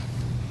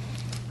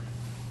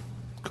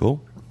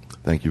 Cool.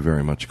 Thank you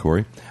very much,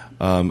 Corey.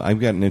 I've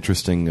got an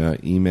interesting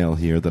email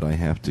here that I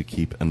have to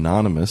keep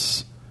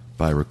anonymous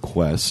by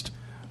request,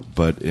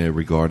 but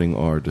regarding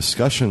our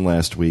discussion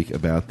last week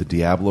about the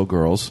Diablo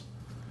girls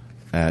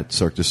at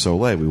Cirque du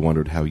Soleil. We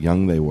wondered how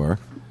young they were,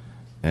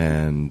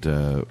 and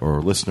or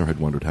a listener had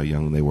wondered how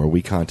young they were.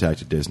 We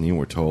contacted Disney and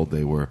were told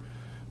they were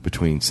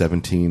between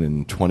 17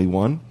 and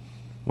 21,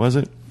 was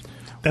it?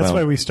 That's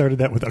why we started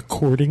that with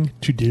according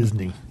to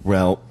Disney.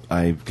 Well,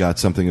 I've got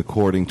something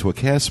according to a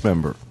cast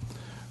member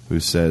who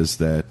says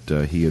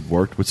that he had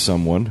worked with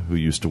someone who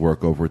used to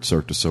work over at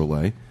Cirque du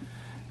Soleil,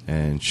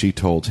 and she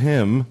told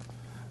him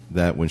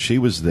that when she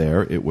was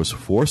there, it was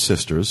 4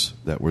 sisters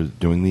that were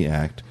doing the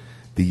act,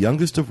 the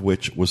youngest of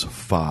which was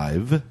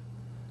 5,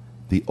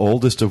 the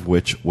oldest of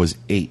which was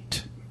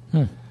 8.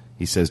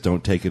 He says,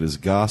 don't take it as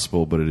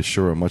gospel, but it is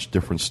sure a much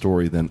different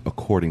story than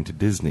according to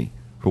Disney,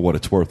 for what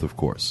it's worth, of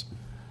course.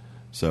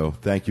 So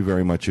thank you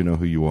very much. You know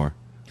who you are.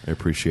 I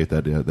appreciate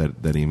that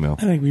email.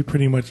 I think we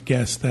pretty much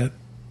guessed that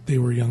they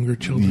were younger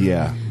children.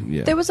 Yeah.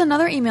 There was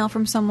another email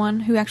from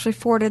someone who actually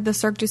forwarded the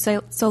Cirque du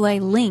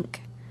Soleil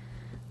link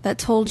that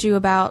told you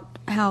about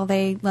how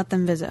they let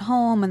them visit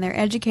home and they're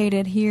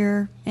educated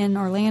here in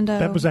Orlando.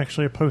 That was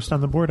actually a post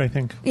on the board, I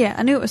think. Yeah,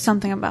 I knew it was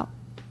something about.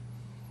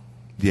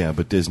 Yeah,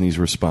 but Disney's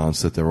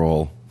response that they're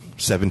all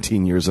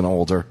 17 years and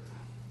older,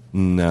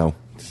 no.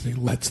 He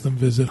lets them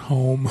visit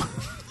home.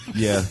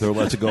 Yeah, they're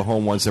allowed to go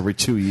home once every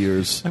 2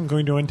 years. I'm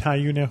going to untie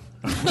you now.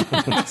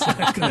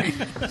 Exactly.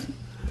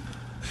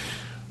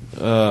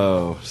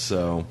 Oh,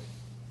 so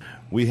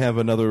we have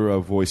another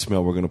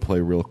voicemail we're going to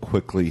play real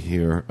quickly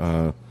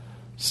here.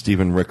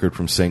 Stephen Rickard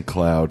from St.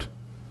 Cloud.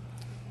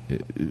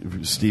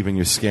 Stephen,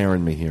 you're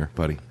scaring me here,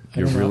 buddy.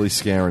 You're really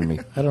scaring me.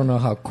 I don't know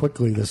how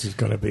quickly this is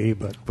going to be,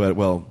 but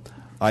well,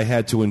 I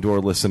had to endure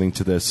listening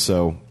to this,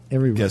 so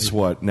guess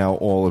what? Now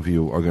all of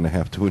you are going to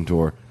have to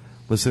endure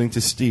listening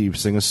to Steve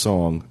sing a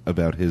song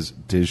about his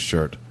Diz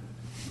shirt.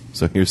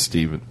 So here's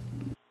Steven.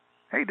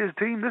 Hey, Diz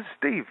team, this is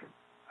Steve.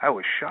 I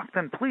was shocked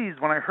and pleased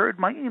when I heard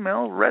my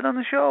email read on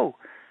the show,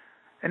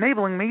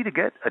 enabling me to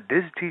get a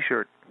Diz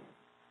t-shirt.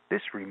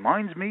 This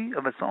reminds me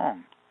of a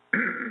song.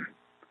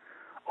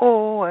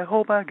 Oh, I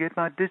hope I get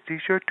my Diz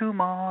t-shirt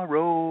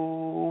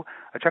tomorrow.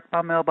 I check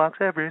my mailbox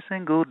every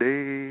single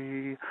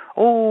day.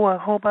 Oh, I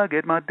hope I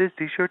get my Diz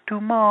t-shirt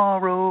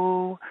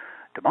tomorrow.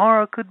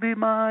 Tomorrow could be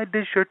my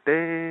Diz shirt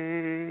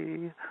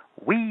day.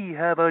 We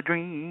have a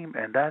dream,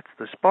 and that's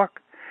the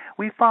spark.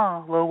 We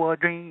follow our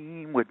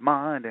dream with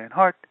mind and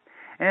heart.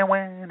 And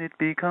when it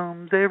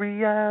becomes a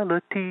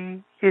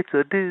reality, it's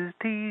a Diz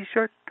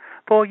t-shirt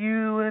for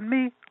you and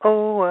me.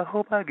 Oh, I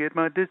hope I get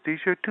my Diz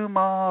t-shirt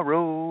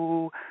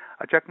tomorrow.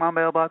 I check my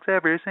mailbox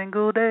every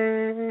single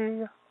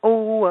day.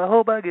 Oh, I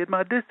hope I get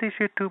my Diz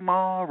t-shirt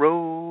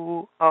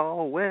tomorrow.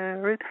 I'll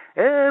wear it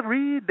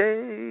every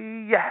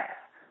day. Yeah.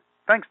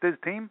 Thanks, Diz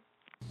team.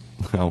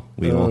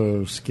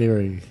 Well,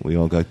 scary. We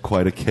all got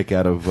quite a kick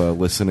out of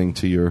listening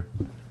to your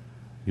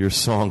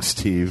song,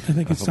 Steve. I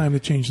think it's time to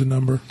change the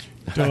number.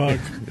 Dog.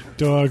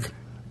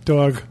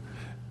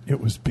 It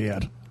was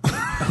bad.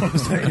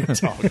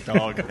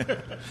 Dog.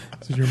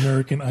 This is your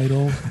American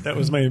Idol. That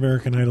was my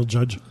American Idol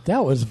judge.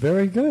 That was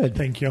very good.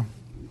 Thank you.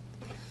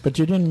 But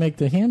you didn't make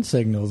the hand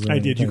signals. I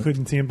did. You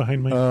couldn't see him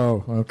behind my...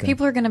 Oh, okay.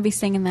 People are going to be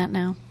singing that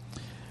now.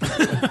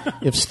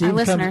 If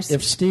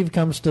Steve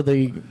comes to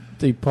the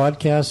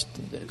podcast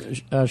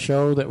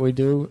show that we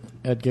do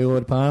at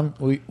Gaylord Palm,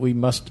 we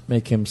must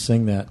make him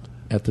sing that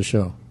at the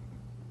show.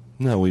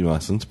 No, we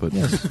mustn't, but...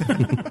 Yes.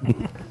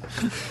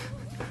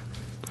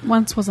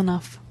 Once was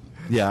enough.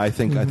 Yeah, I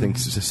think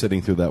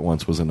sitting through that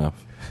once was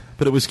enough.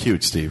 But it was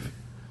cute, Steve.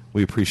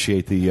 We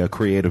appreciate the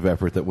creative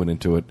effort that went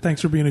into it.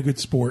 Thanks for being a good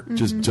sport.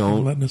 Just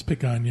don't... letting us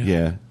pick on you.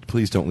 Yeah,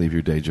 please don't leave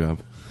your day job.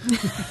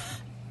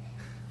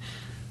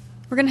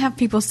 We're going to have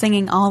people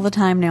singing all the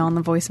time now on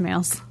the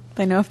voicemails.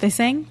 They know if they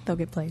sing, they'll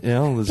get played. Yeah,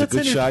 well, there's a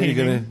good shot you're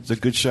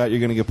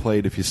going to get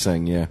played if you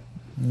sing, yeah.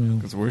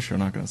 Because we're sure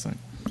not going to sing.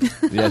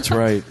 Yeah, that's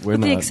right. We're With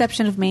not. the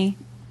exception of me.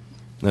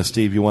 Now,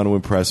 Steve, you want to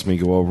impress me,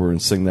 go over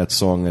and sing that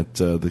song at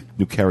the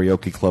new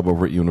karaoke club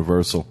over at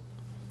Universal.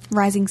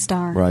 Rising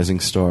Star. Rising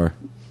Star.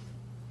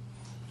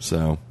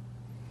 So,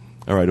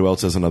 all right, who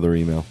else has another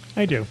email?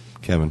 I do.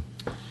 Kevin.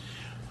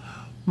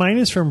 Mine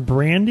is from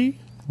Brandy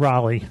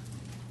Raleigh.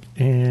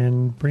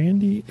 And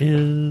Brandy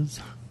is...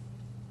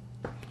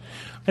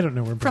 I don't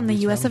know where from the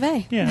US of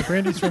A. Yeah,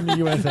 Brandy's from the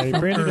USA.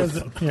 Brandy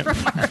doesn't.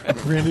 Yeah,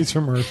 Brandy's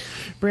from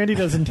Earth. Brandy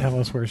doesn't tell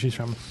us where she's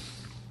from.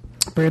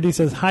 Brandy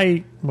says,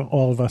 "Hi, well,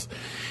 all of us.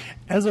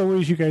 As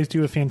always, you guys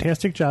do a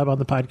fantastic job on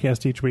the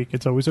podcast each week.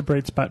 It's always a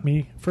bright spot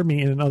for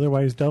me in an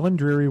otherwise dull and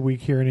dreary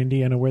week here in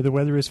Indiana, where the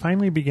weather is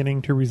finally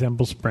beginning to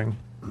resemble spring.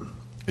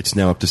 It's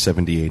now up to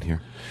 78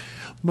 here.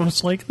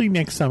 Most likely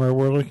next summer,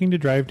 we're looking to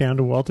drive down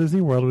to Walt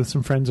Disney World with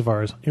some friends of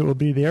ours. It will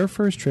be their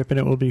first trip, and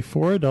it will be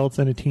 4 adults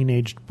and a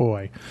teenaged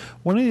boy.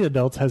 One of the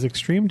adults has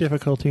extreme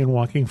difficulty in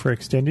walking for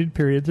extended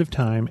periods of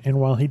time, and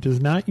while he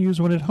does not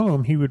use one at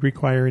home, he would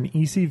require an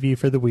ECV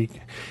for the week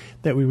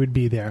that we would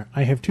be there.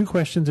 I have 2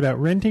 questions about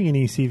renting an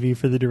ECV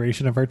for the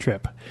duration of our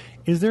trip.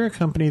 Is there a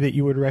company that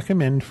you would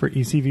recommend for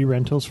ECV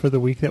rentals for the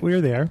week that we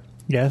are there?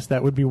 Yes,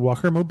 that would be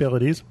Walker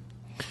Mobilities.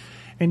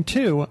 And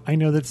 2, I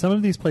know that some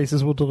of these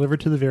places will deliver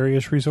to the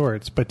various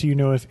resorts, but do you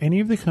know if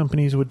any of the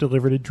companies would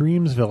deliver to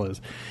Dreams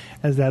Villas,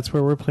 as that's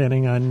where we're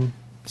planning on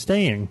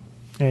staying?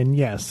 And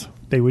yes,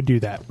 they would do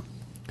that.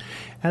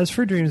 As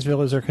for Dreams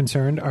Villas are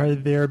concerned, are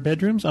there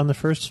bedrooms on the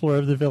first floor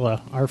of the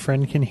villa? Our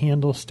friend can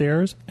handle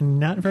stairs,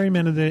 not very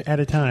many at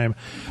a time.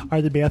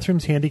 Are the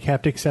bathrooms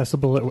handicapped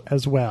accessible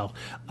as well?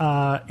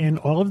 In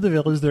all of the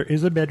villas, there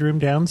is a bedroom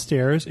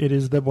downstairs. It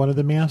is one of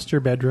the master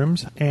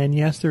bedrooms. And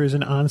yes, there is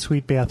an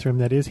ensuite bathroom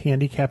that is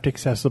handicapped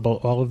accessible.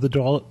 All of the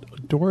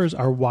doors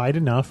are wide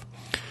enough.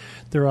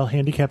 They're all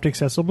handicapped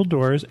accessible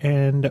doors,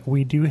 and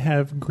we do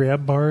have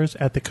grab bars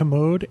at the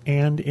commode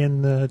and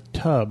in the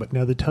tub.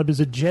 Now, the tub is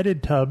a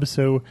jetted tub,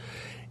 so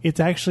it's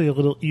actually a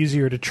little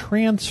easier to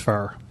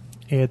transfer.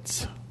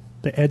 The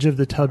edge of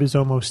the tub is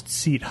almost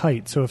seat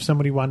height, so if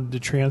somebody wanted to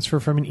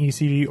transfer from an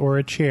ECV or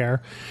a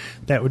chair,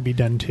 that would be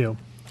done too.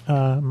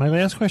 My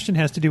last question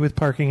has to do with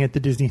parking at the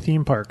Disney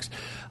theme parks.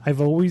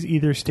 I've always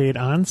either stayed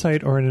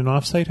on-site or in an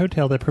off-site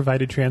hotel that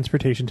provided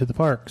transportation to the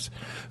parks.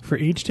 For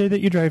each day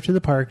that you drive to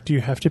the park, do you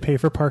have to pay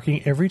for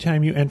parking every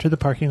time you enter the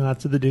parking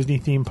lots of the Disney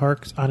theme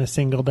parks on a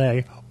single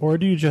day, or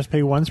do you just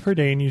pay once per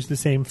day and use the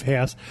same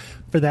pass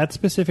for that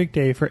specific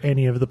day for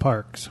any of the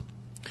parks?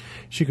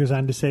 She goes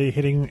on to say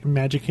hitting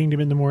Magic Kingdom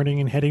in the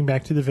morning and heading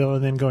back to the villa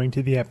and then going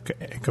to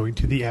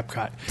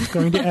Epcot.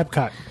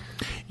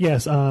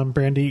 Yes,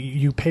 Brandy,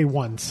 you pay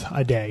once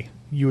a day.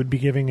 You would be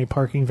giving a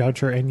parking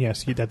voucher, and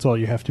yes, that's all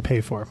you have to pay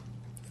for.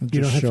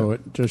 Just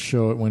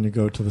show it when you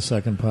go to the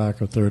second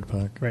park or third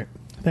park. Right.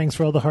 Thanks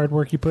for all the hard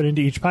work you put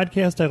into each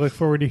podcast. I look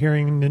forward to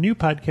hearing the new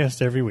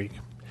podcast every week.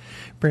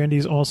 Brandy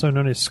is also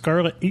known as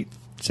Scarlet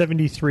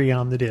 873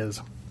 on the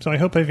Diz. So I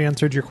hope I've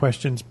answered your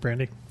questions,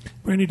 Brandy.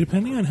 Brandy,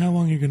 depending on how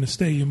long you're going to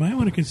stay, you might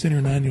want to consider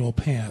an annual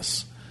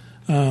pass.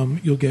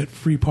 You'll get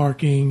free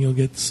parking. You'll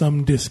get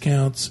some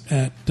discounts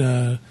at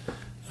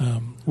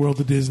World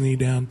of Disney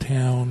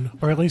downtown.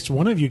 Or at least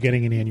one of you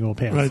getting an annual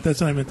pass. Right,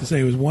 that's what I meant to say.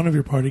 It was one of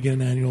your party get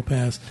an annual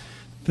pass.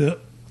 The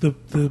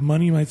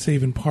money you might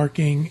save in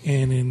parking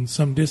and in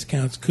some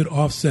discounts could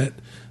offset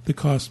the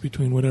cost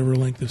between whatever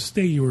length of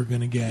stay you were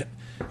going to get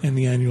and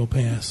the annual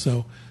pass.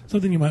 So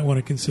something you might want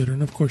to consider.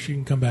 And, of course, you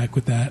can come back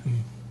with that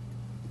and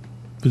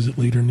visit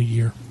later in the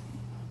year.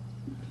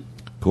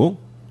 Cool.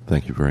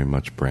 Thank you very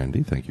much,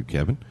 Brandy. Thank you,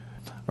 Kevin.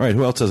 All right,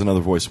 who else has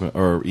another voicemail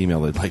or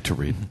email they'd like to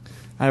read?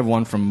 I have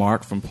one from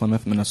Mark from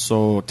Plymouth,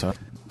 Minnesota.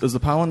 Does the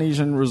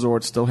Polynesian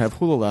Resort still have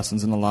hula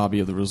lessons in the lobby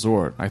of the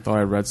resort? I thought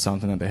I read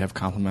something that they have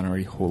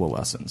complimentary hula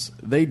lessons.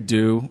 They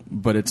do,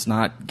 but it's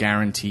not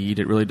guaranteed.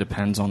 It really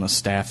depends on the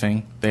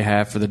staffing they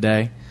have for the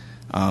day.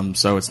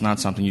 So it's not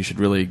something you should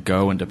really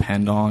go and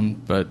depend on,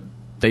 but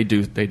they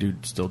do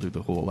still do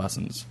the hula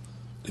lessons.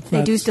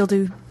 They do still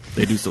do.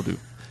 They do still do.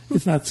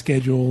 It's not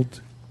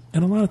scheduled,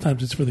 and a lot of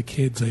times it's for the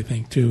kids, I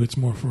think, too. It's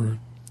more for...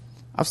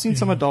 I've seen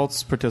some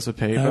adults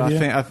participate, but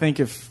I think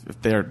if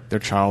their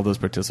child is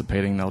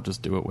participating, they'll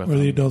just do it with them. Or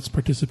the adults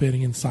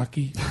participating in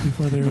sake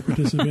before they were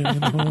participating in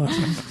the hula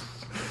lessons.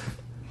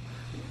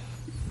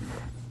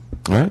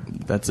 All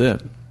right. That's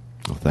it.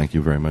 Well, thank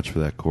you very much for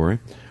that, Corey.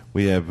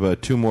 We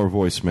have two more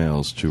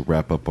voicemails to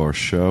wrap up our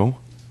show.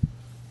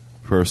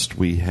 First,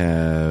 we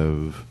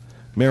have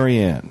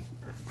Marianne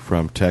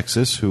from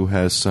Texas, who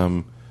has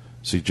some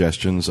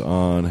suggestions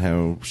on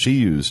how she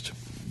used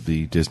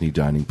the Disney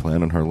dining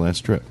plan on her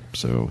last trip.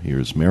 So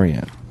here's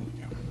Marianne.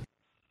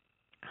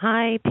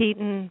 Hi, Pete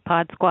and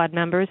Pod Squad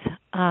members.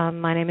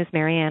 My name is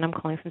Marianne. I'm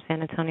calling from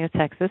San Antonio,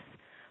 Texas.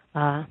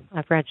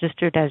 I've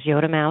registered as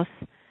Yoda Mouse.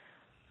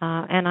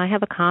 And I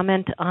have a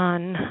comment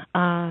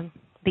on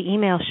the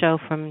email show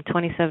from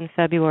 27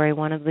 February.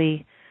 One of the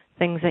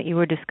things that you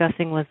were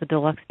discussing was the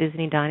deluxe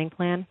Disney dining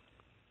plan.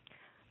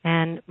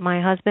 And my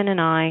husband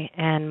and I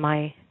and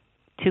my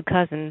two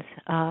cousins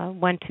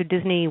went to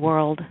Disney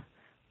World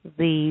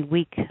a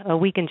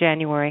week in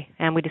January,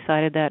 and we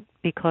decided that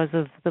because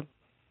of the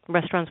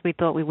restaurants we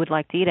thought we would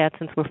like to eat at,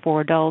 since we're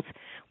 4 adults,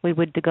 we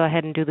would go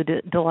ahead and do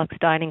the deluxe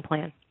dining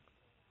plan.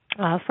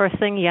 First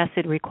thing, yes,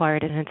 it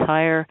required an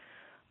entire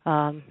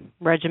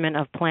regimen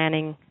of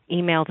planning,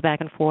 emails back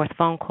and forth,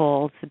 phone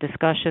calls,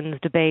 discussions,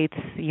 debates,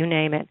 you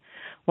name it.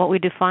 What we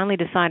finally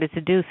decided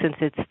to do, since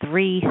it's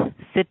 3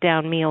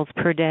 sit-down meals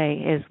per day,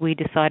 is we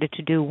decided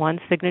to do 1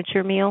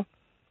 signature meal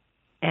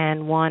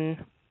and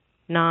 1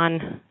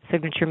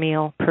 non-signature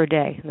meal per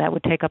day. That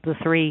would take up the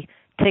 3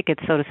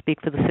 tickets, so to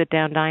speak, for the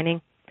sit-down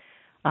dining.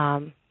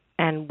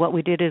 And what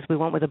we did is we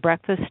went with a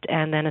breakfast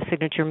and then a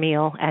signature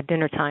meal at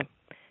dinner time,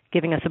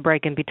 giving us a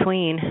break in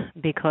between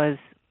because,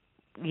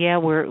 yeah,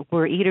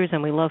 we're eaters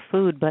and we love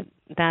food, but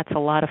that's a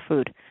lot of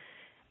food.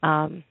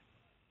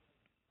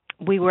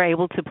 We were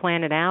able to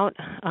plan it out.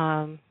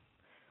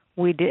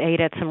 We ate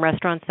at some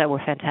restaurants that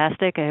were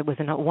fantastic. It was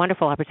a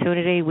wonderful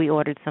opportunity. We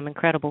ordered some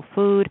incredible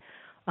food.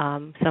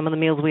 Some of the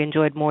meals we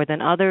enjoyed more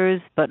than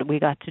others, but we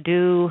got to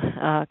do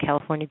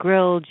California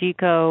Grill,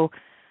 Jico,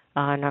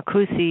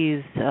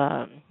 Narcoossee's,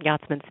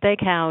 Yachtsman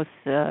Steakhouse,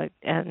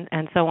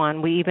 and so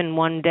on. We even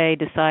one day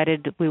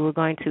decided we were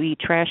going to eat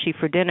trashy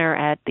for dinner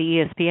at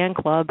the ESPN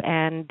Club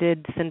and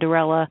did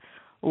Cinderella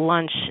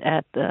lunch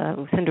at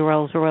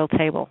Cinderella's Royal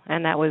Table,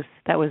 and that was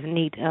a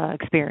neat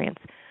experience.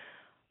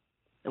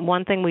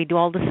 One thing we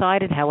all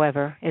decided,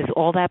 however, is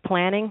all that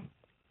planning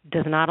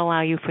does not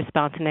allow you for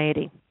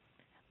spontaneity.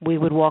 we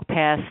would walk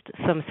past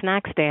some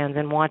snack stands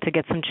and want to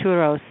get some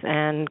churros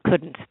and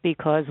couldn't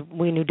because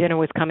we knew dinner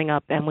was coming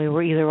up and we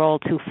were either all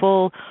too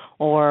full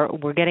or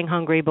were getting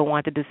hungry but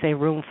wanted to save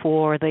room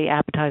for the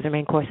appetizer,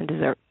 main course, and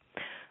dessert.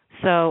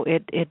 So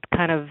it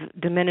kind of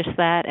diminished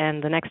that,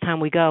 and the next time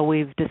we go,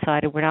 we've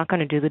decided we're not going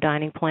to do the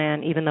dining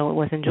plan, even though it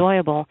was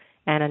enjoyable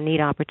and a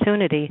neat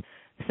opportunity,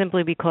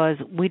 simply because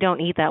we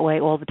don't eat that way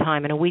all the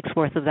time, and a week's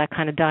worth of that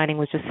kind of dining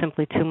was just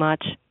simply too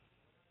much.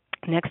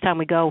 Next time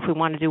we go, if we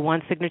want to do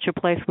one signature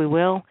place, we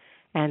will,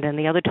 and then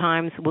the other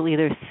times we'll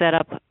either set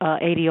up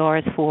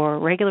ADRs for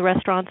regular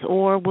restaurants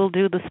or we'll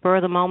do the spur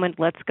of the moment,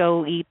 let's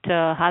go eat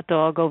a hot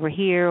dog over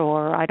here,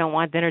 or I don't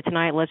want dinner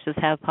tonight, let's just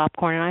have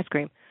popcorn and ice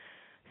cream.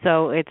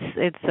 So it's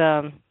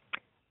a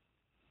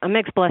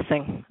mixed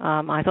blessing.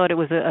 I thought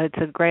it's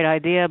a great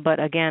idea,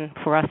 but again,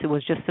 for us it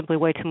was just simply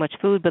way too much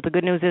food. But the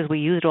good news is we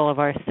used all of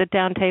our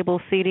sit-down table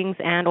seatings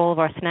and all of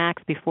our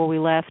snacks before we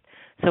left,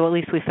 so at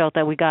least we felt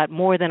that we got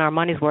more than our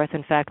money's worth,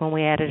 in fact, when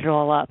we added it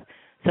all up.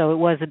 So it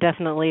was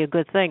definitely a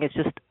good thing. It's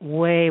just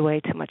way, way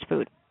too much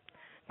food.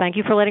 Thank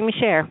you for letting me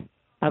share.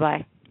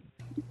 Bye-bye.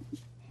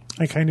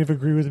 I kind of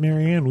agree with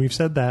Marianne. We've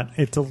said that.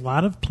 It's a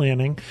lot of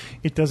planning.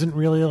 It doesn't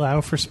really allow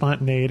for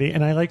spontaneity.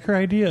 And I like her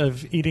idea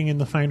of eating in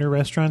the finer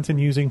restaurants and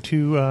using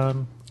two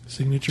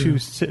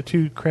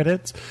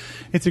credits.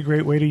 It's a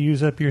great way to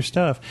use up your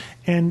stuff.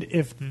 And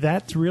if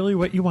that's really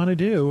what you want to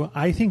do,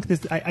 I think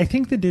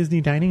the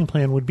Disney dining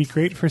plan would be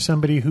great for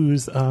somebody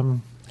who's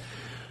kind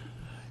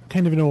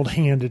of an old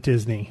hand at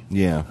Disney.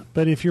 Yeah.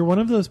 But if you're one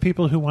of those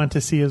people who want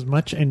to see as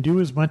much and do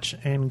as much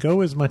and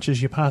go as much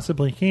as you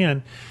possibly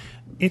can,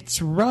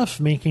 it's rough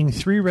making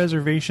 3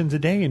 reservations a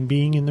day and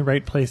being in the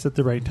right place at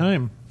the right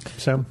time.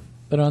 So,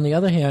 but on the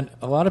other hand,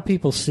 a lot of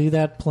people see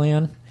that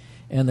plan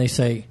and they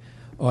say,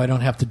 "Oh, I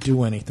don't have to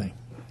do anything.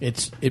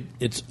 It's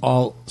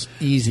all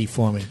easy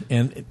for me."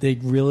 And they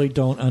really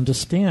don't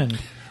understand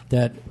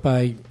that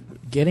by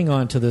getting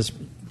onto this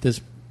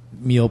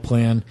meal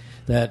plan,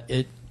 that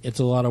it's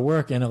a lot of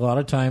work, and a lot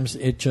of times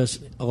a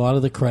lot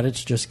of the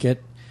credits just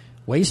get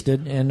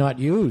wasted and not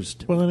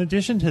used. Well, in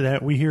addition to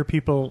that, we hear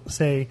people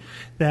say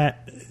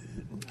that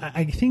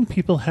I think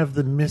people have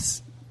the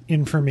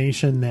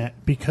misinformation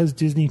that because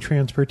Disney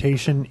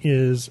transportation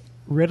is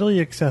readily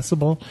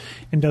accessible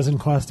and doesn't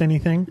cost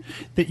anything,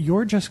 that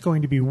you're just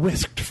going to be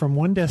whisked from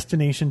one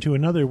destination to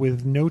another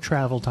with no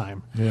travel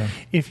time. Yeah.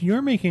 If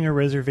you're making a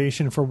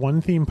reservation for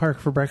one theme park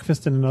for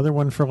breakfast and another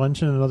one for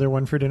lunch and another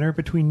one for dinner,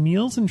 between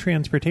meals and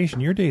transportation,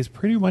 your day is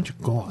pretty much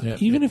gone. Yeah.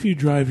 Even if you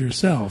drive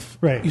yourself,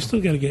 right, you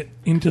still got to get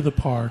into the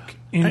park,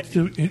 at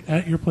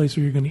your place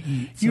where you're going to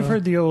eat. You've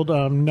heard the old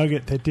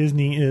nugget that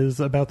Disney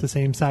is about the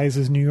same size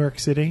as New York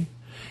City.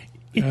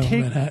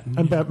 Manhattan.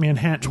 About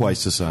Manhattan.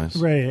 Twice the size.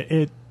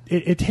 Right.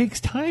 It takes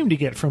time to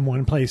get from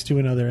one place to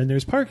another, and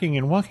there's parking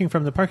and walking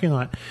from the parking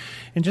lot.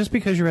 And just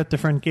because you're at the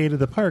front gate of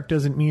the park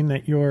doesn't mean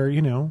that you're,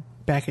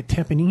 back at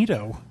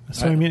Teppanito.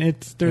 So,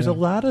 there's a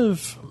lot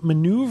of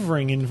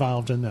maneuvering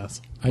involved in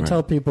this. I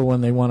tell people when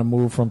they want to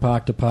move from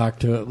park to park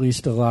to at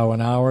least allow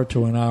an hour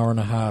to an hour and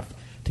a half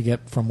to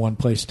get from one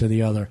place to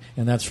the other.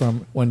 And that's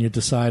from when you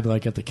decide,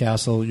 like at the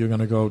castle, you're going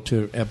to go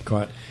to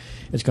Epcot.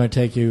 It's going to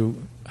take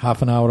you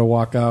half an hour to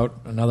walk out,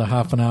 another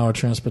half an hour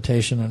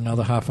transportation,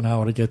 another half an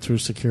hour to get through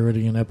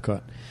security in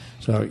Epcot.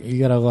 So you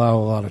got to allow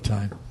a lot of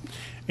time.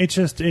 It's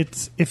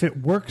if it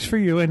works for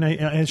you, and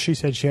as she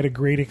said, she had a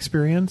great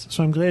experience,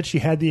 so I'm glad she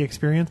had the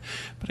experience,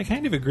 but I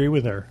kind of agree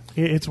with her.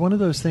 It's one of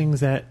those things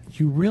that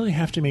you really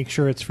have to make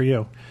sure it's for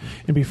you.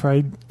 And before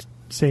I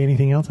say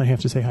anything else, I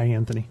have to say hi,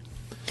 Anthony.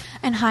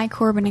 And hi,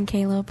 Corbin and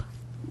Caleb.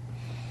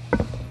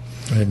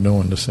 I had no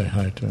one to say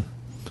hi to.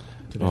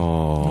 Today.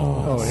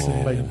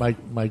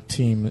 My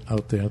team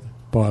out there, the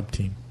Bob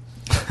team.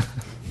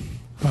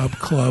 Bob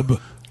Club.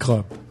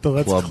 The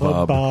Let's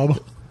Club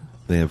Bob.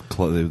 They have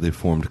they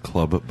formed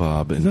Club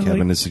Bob, and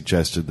Kevin has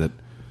suggested that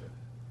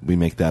we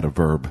make that a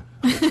verb.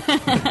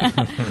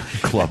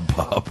 Club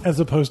Bob. As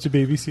opposed to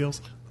baby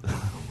seals.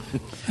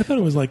 I thought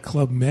it was like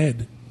Club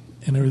Med,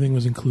 and everything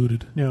was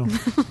included. No.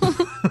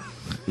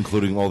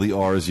 Including all the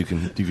R's you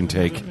can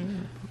take.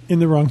 In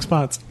the wrong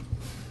spots.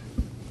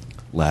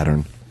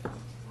 Lattern.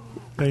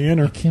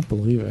 Diana. I can't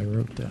believe I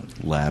wrote that.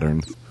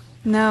 Lattern.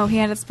 No, he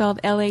had it spelled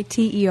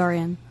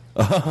Latern.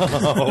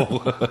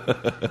 Oh.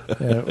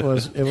 Yeah, it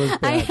was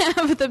bad. I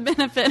have the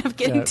benefit of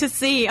getting to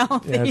see all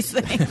these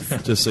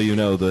things. Just so you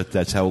know,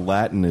 that's how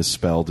Latin is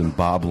spelled in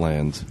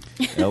Bobland.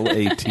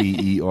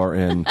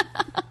 Latern.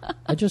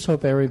 I just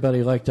hope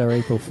everybody liked our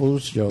April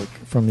Fool's joke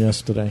from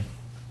yesterday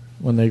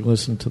when they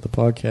listened to the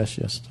podcast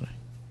yesterday.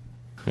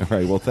 All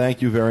right. Well,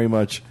 thank you very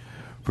much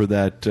for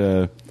that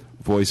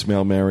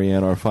voicemail,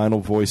 Marianne. Our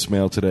final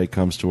voicemail today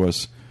comes to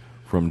us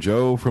from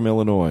Joe from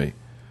Illinois,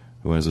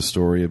 who has a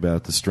story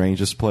about the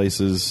strangest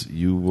places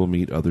you will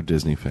meet other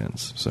Disney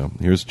fans. So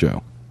here's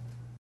Joe.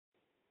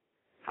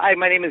 Hi,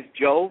 my name is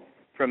Joe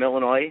from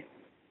Illinois.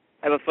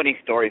 I have a funny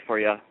story for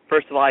you.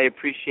 First of all, I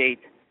appreciate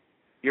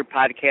your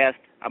podcast.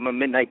 I'm a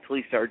midnight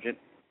police sergeant,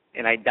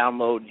 and I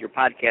download your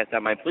podcast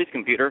on my police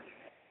computer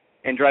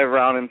and drive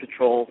around and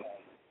patrol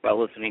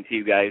while listening to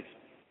you guys.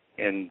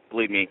 And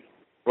believe me,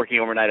 working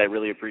overnight, I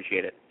really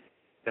appreciate it.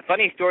 The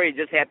funny story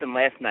just happened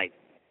last night.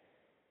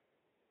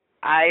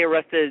 I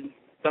arrested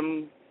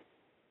some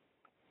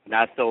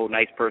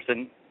not-so-nice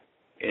person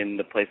in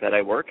the place that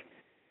I work,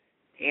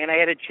 and I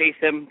had to chase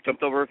him,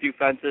 jumped over a few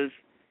fences,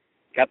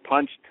 got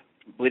punched,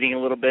 bleeding a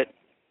little bit.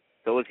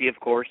 So was he, of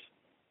course.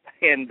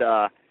 And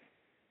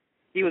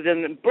he was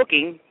in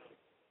booking,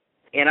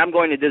 and I'm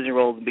going to Disney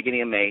World at the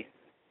beginning of May.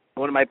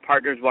 One of my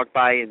partners walked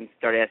by and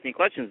started asking me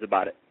questions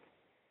about it.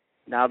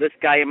 Now, this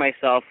guy and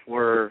myself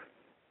were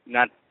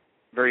not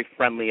very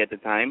friendly at the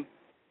time,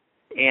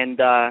 and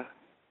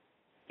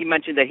he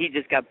mentioned that he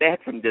just got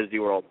back from Disney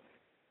World.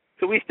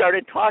 So we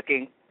started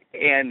talking,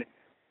 and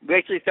we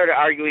actually started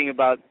arguing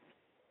about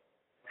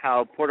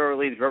how Port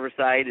Orleans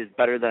Riverside is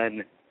better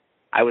than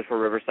I was for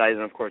Riverside,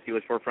 and of course he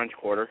was for French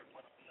Quarter.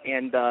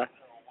 And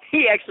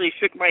he actually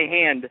shook my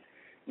hand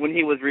when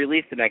he was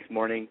released the next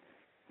morning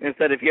and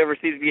said if he ever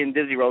sees me in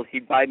Disney World,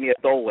 he'd buy me a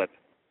Dole Whip.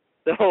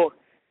 So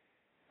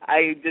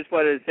I just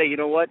wanted to say, you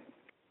know what?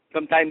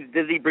 Sometimes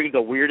Disney brings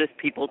the weirdest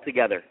people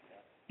together.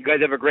 You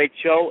guys have a great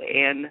show,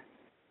 and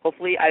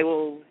hopefully I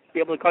will be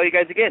able to call you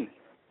guys again.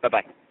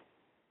 Bye-bye.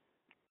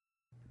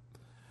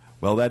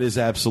 Well, that is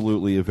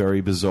absolutely a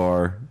very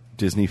bizarre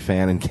Disney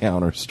fan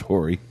encounter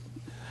story.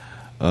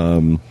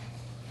 But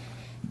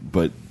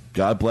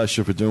God bless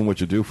you for doing what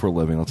you do for a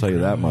living. I'll tell you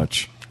that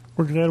much.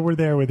 We're glad we're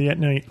there with you at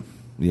night.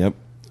 Yep.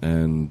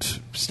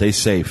 And stay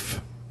safe.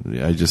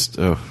 I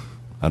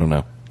don't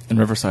know. And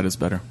Riverside is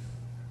better.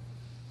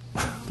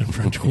 than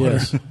French Quarter.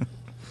 Yes.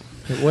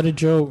 What did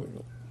Joe...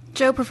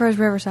 Joe prefers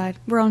Riverside.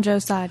 We're on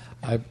Joe's side.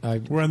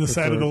 We're on the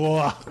side of the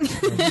law.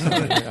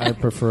 I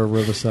prefer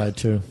Riverside,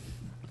 too.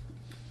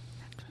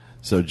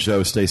 So,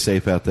 Joe, stay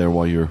safe out there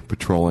while you're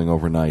patrolling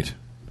overnight.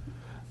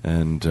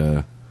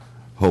 And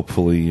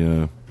hopefully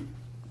you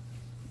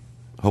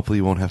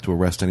won't have to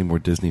arrest any more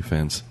Disney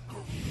fans.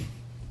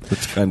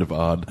 That's kind of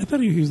odd. I thought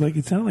he was like,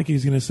 it sounded like he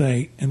was going to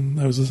say, and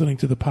I was listening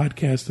to the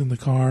podcast in the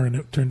car, and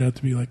it turned out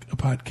to be like a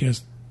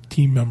podcast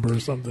team member or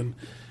something.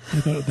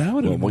 I thought that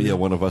would have been... Well, yeah,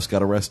 one of us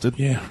got arrested.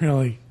 Yeah,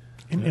 really.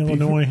 In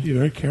Illinois. Be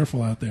very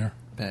careful out there.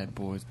 Bad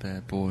boys,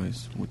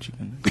 what you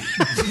gonna do?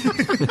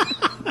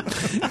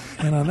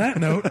 And on that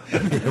note...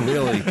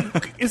 Really?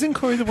 Isn't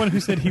Corey the one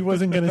who said he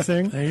wasn't going to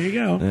sing? There you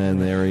go.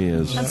 And there he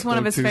is. That's one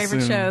of his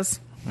favorite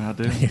shows. I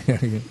do.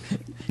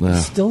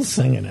 Still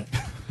singing it.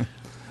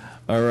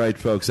 All right,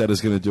 folks, that is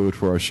going to do it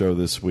for our show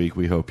this week.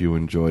 We hope you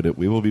enjoyed it.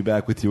 We will be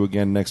back with you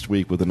again next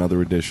week with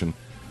another edition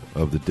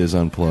of the Diz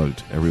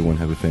Unplugged. Everyone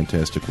have a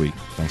fantastic week.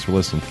 Thanks for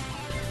listening.